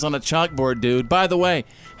fingernails on a chalkboard, dude. By the way,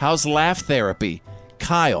 how's laugh therapy?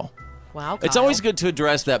 Kyle. Wow, Kyle. It's always good to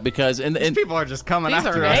address that because... These people are just coming These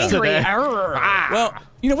after are us angry. today. Well,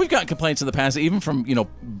 we've gotten complaints in the past, even from,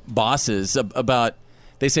 bosses about...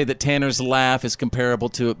 They say that Tanner's laugh is comparable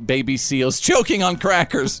to baby seals choking on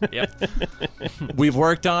crackers. Yep. We've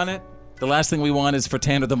worked on it. The last thing we want is for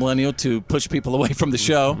Tanner the Millennial to push people away from the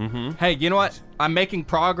show. Mm-hmm. Hey, you know what? I'm making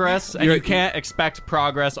progress, and you can't expect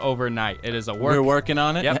progress overnight. It is a work. We're working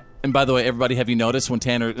on it. Yep. And by the way, everybody, have you noticed when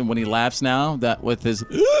he laughs now, that with his...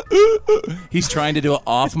 he's trying to do it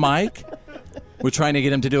off mic? We're trying to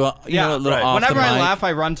get him to do a little off Whenever the mic. I laugh,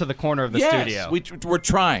 I run to the corner of the studio. We're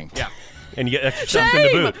trying. Yeah. And you get extra stuff in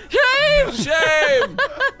the boot. Shame!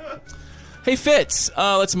 Hey, Fitz,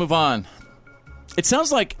 let's move on. It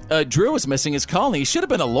sounds like Drew is missing his calling. He should have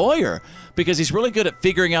been a lawyer because he's really good at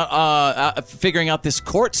figuring out this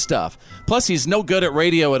court stuff. Plus, he's no good at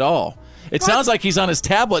radio at all. It sounds like he's on his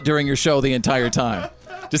tablet during your show the entire time.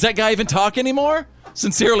 Does that guy even talk anymore?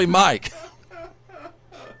 Sincerely, Mike.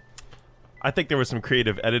 I think there was some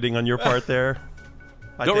creative editing on your part there.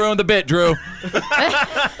 Don't ruin the bit, Drew.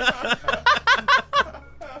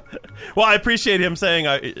 Well, I appreciate him saying,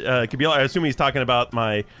 Kabila, I assume he's talking about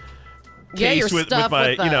my case with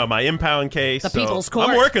my, my impound case. The People's Court.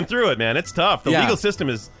 I'm working through it, man. It's tough. The Yeah. legal system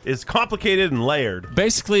is complicated and layered.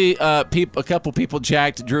 Basically, a couple people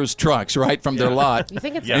jacked Drew's trucks right from their lot. You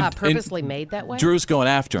think it's Yeah. purposely made that way? Drew's going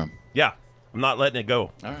after him. Yeah. I'm not letting it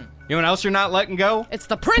go. All right. You know what else you're not letting go? It's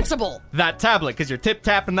the principal. That tablet, because you're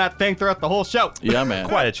tip-tapping that thing throughout the whole show. Yeah, man.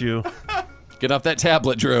 Quiet you. Get off that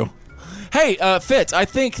tablet, Drew. Hey, Fitz, I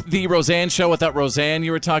think the Roseanne show without Roseanne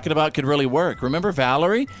you were talking about could really work. Remember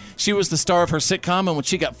Valerie? She was the star of her sitcom, and when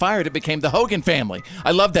she got fired, it became the Hogan Family.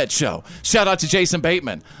 I love that show. Shout out to Jason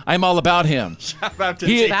Bateman. I'm all about him. Shout out to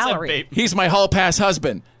Jason Bateman. He's my hall pass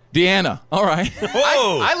husband. Deanna. All right.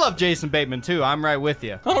 Whoa! I love Jason Bateman, too. I'm right with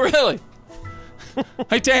you. Oh, really?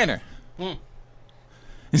 Hey, Tanner.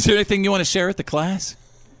 Is there anything you want to share with the class?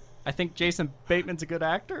 I think Jason Bateman's a good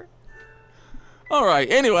actor. All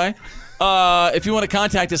right. Anyway, if you want to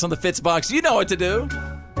contact us on the Fitz box, you know what to do.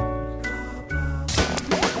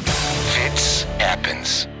 Fitz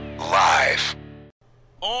happens live.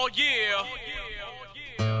 Oh, yeah.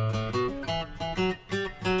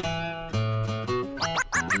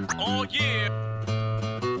 Oh, yeah.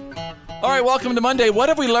 All right, welcome to Monday. What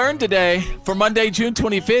have we learned today for Monday, June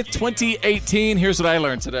 25th, 2018? Here's what I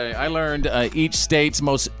learned today. I learned each state's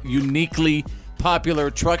most uniquely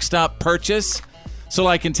popular truck stop purchase. So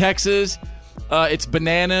like in Texas, it's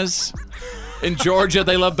bananas. In Georgia,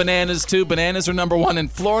 they love bananas too. Bananas are number one in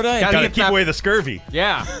Florida. Gotta keep away the scurvy.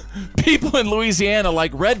 Yeah. People in Louisiana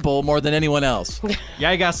like Red Bull more than anyone else.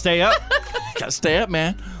 Yeah, you gotta stay up. Gotta stay up,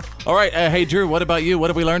 man. All right. Hey, Drew, what about you?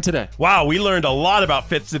 What have we learned today? Wow, we learned a lot about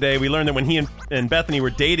Fitz today. We learned that when he and Bethany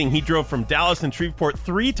were dating, he drove from Dallas and Shreveport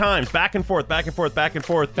 3 times, back and forth, back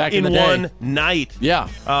in one night.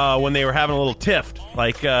 Yeah. When they were having a little tiff.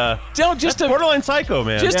 Like, that's borderline psycho,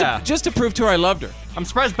 man. Just to prove to her I loved her. I'm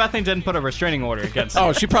surprised Bethany didn't put a restraining order against her.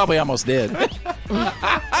 Oh, she probably almost did.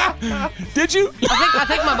 Did you? I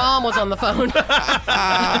think my mom was on the phone.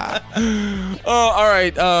 All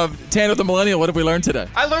right. Tanner the Millennial, what have we learned today?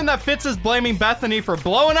 I learned that Fitz is blaming Bethany for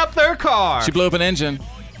blowing up their car. She blew up an engine.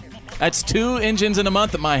 That's 2 engines in a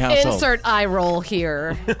month at my household. Insert eye roll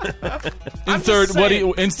here. Insert what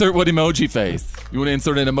emoji face. You want to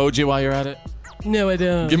insert an emoji while you're at it? No, I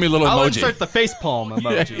don't. Give me a little I'll emoji. insert the facepalm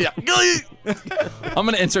emoji. Yeah. I'm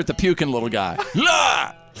going to insert the puking little guy.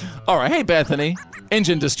 All right. Hey, Bethany.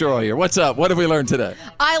 Engine Destroyer. What's up? What have we learned today?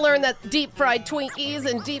 I learned that deep-fried Twinkies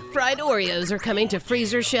and deep-fried Oreos are coming to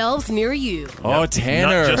freezer shelves near you. Oh,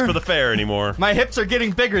 Tanner. Not just for the fair anymore. My hips are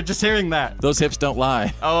getting bigger just hearing that. Those hips don't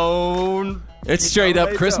lie. Oh, it's straight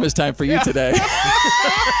up Christmas time for you today.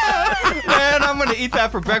 Man, I'm going to eat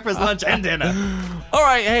that for breakfast, lunch, and dinner. All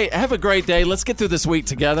right, hey, have a great day. Let's get through this week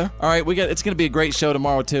together. All right, it's going to be a great show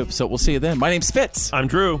tomorrow, too, so we'll see you then. My name's Fitz. I'm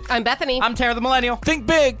Drew. I'm Bethany. I'm Tara the Millennial. Think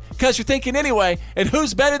big, because you're thinking anyway. And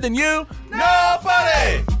who's better than you?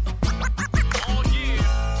 Nobody!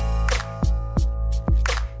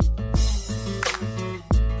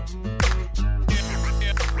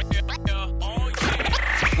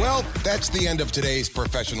 Well, that's the end of today's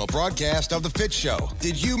professional broadcast of The Fitz Show.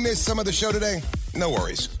 Did you miss some of the show today? No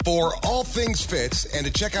worries. For all things Fitz and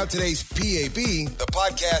to check out today's PAB, the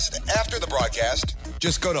podcast after the broadcast,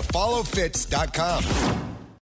 just go to followfitz.com.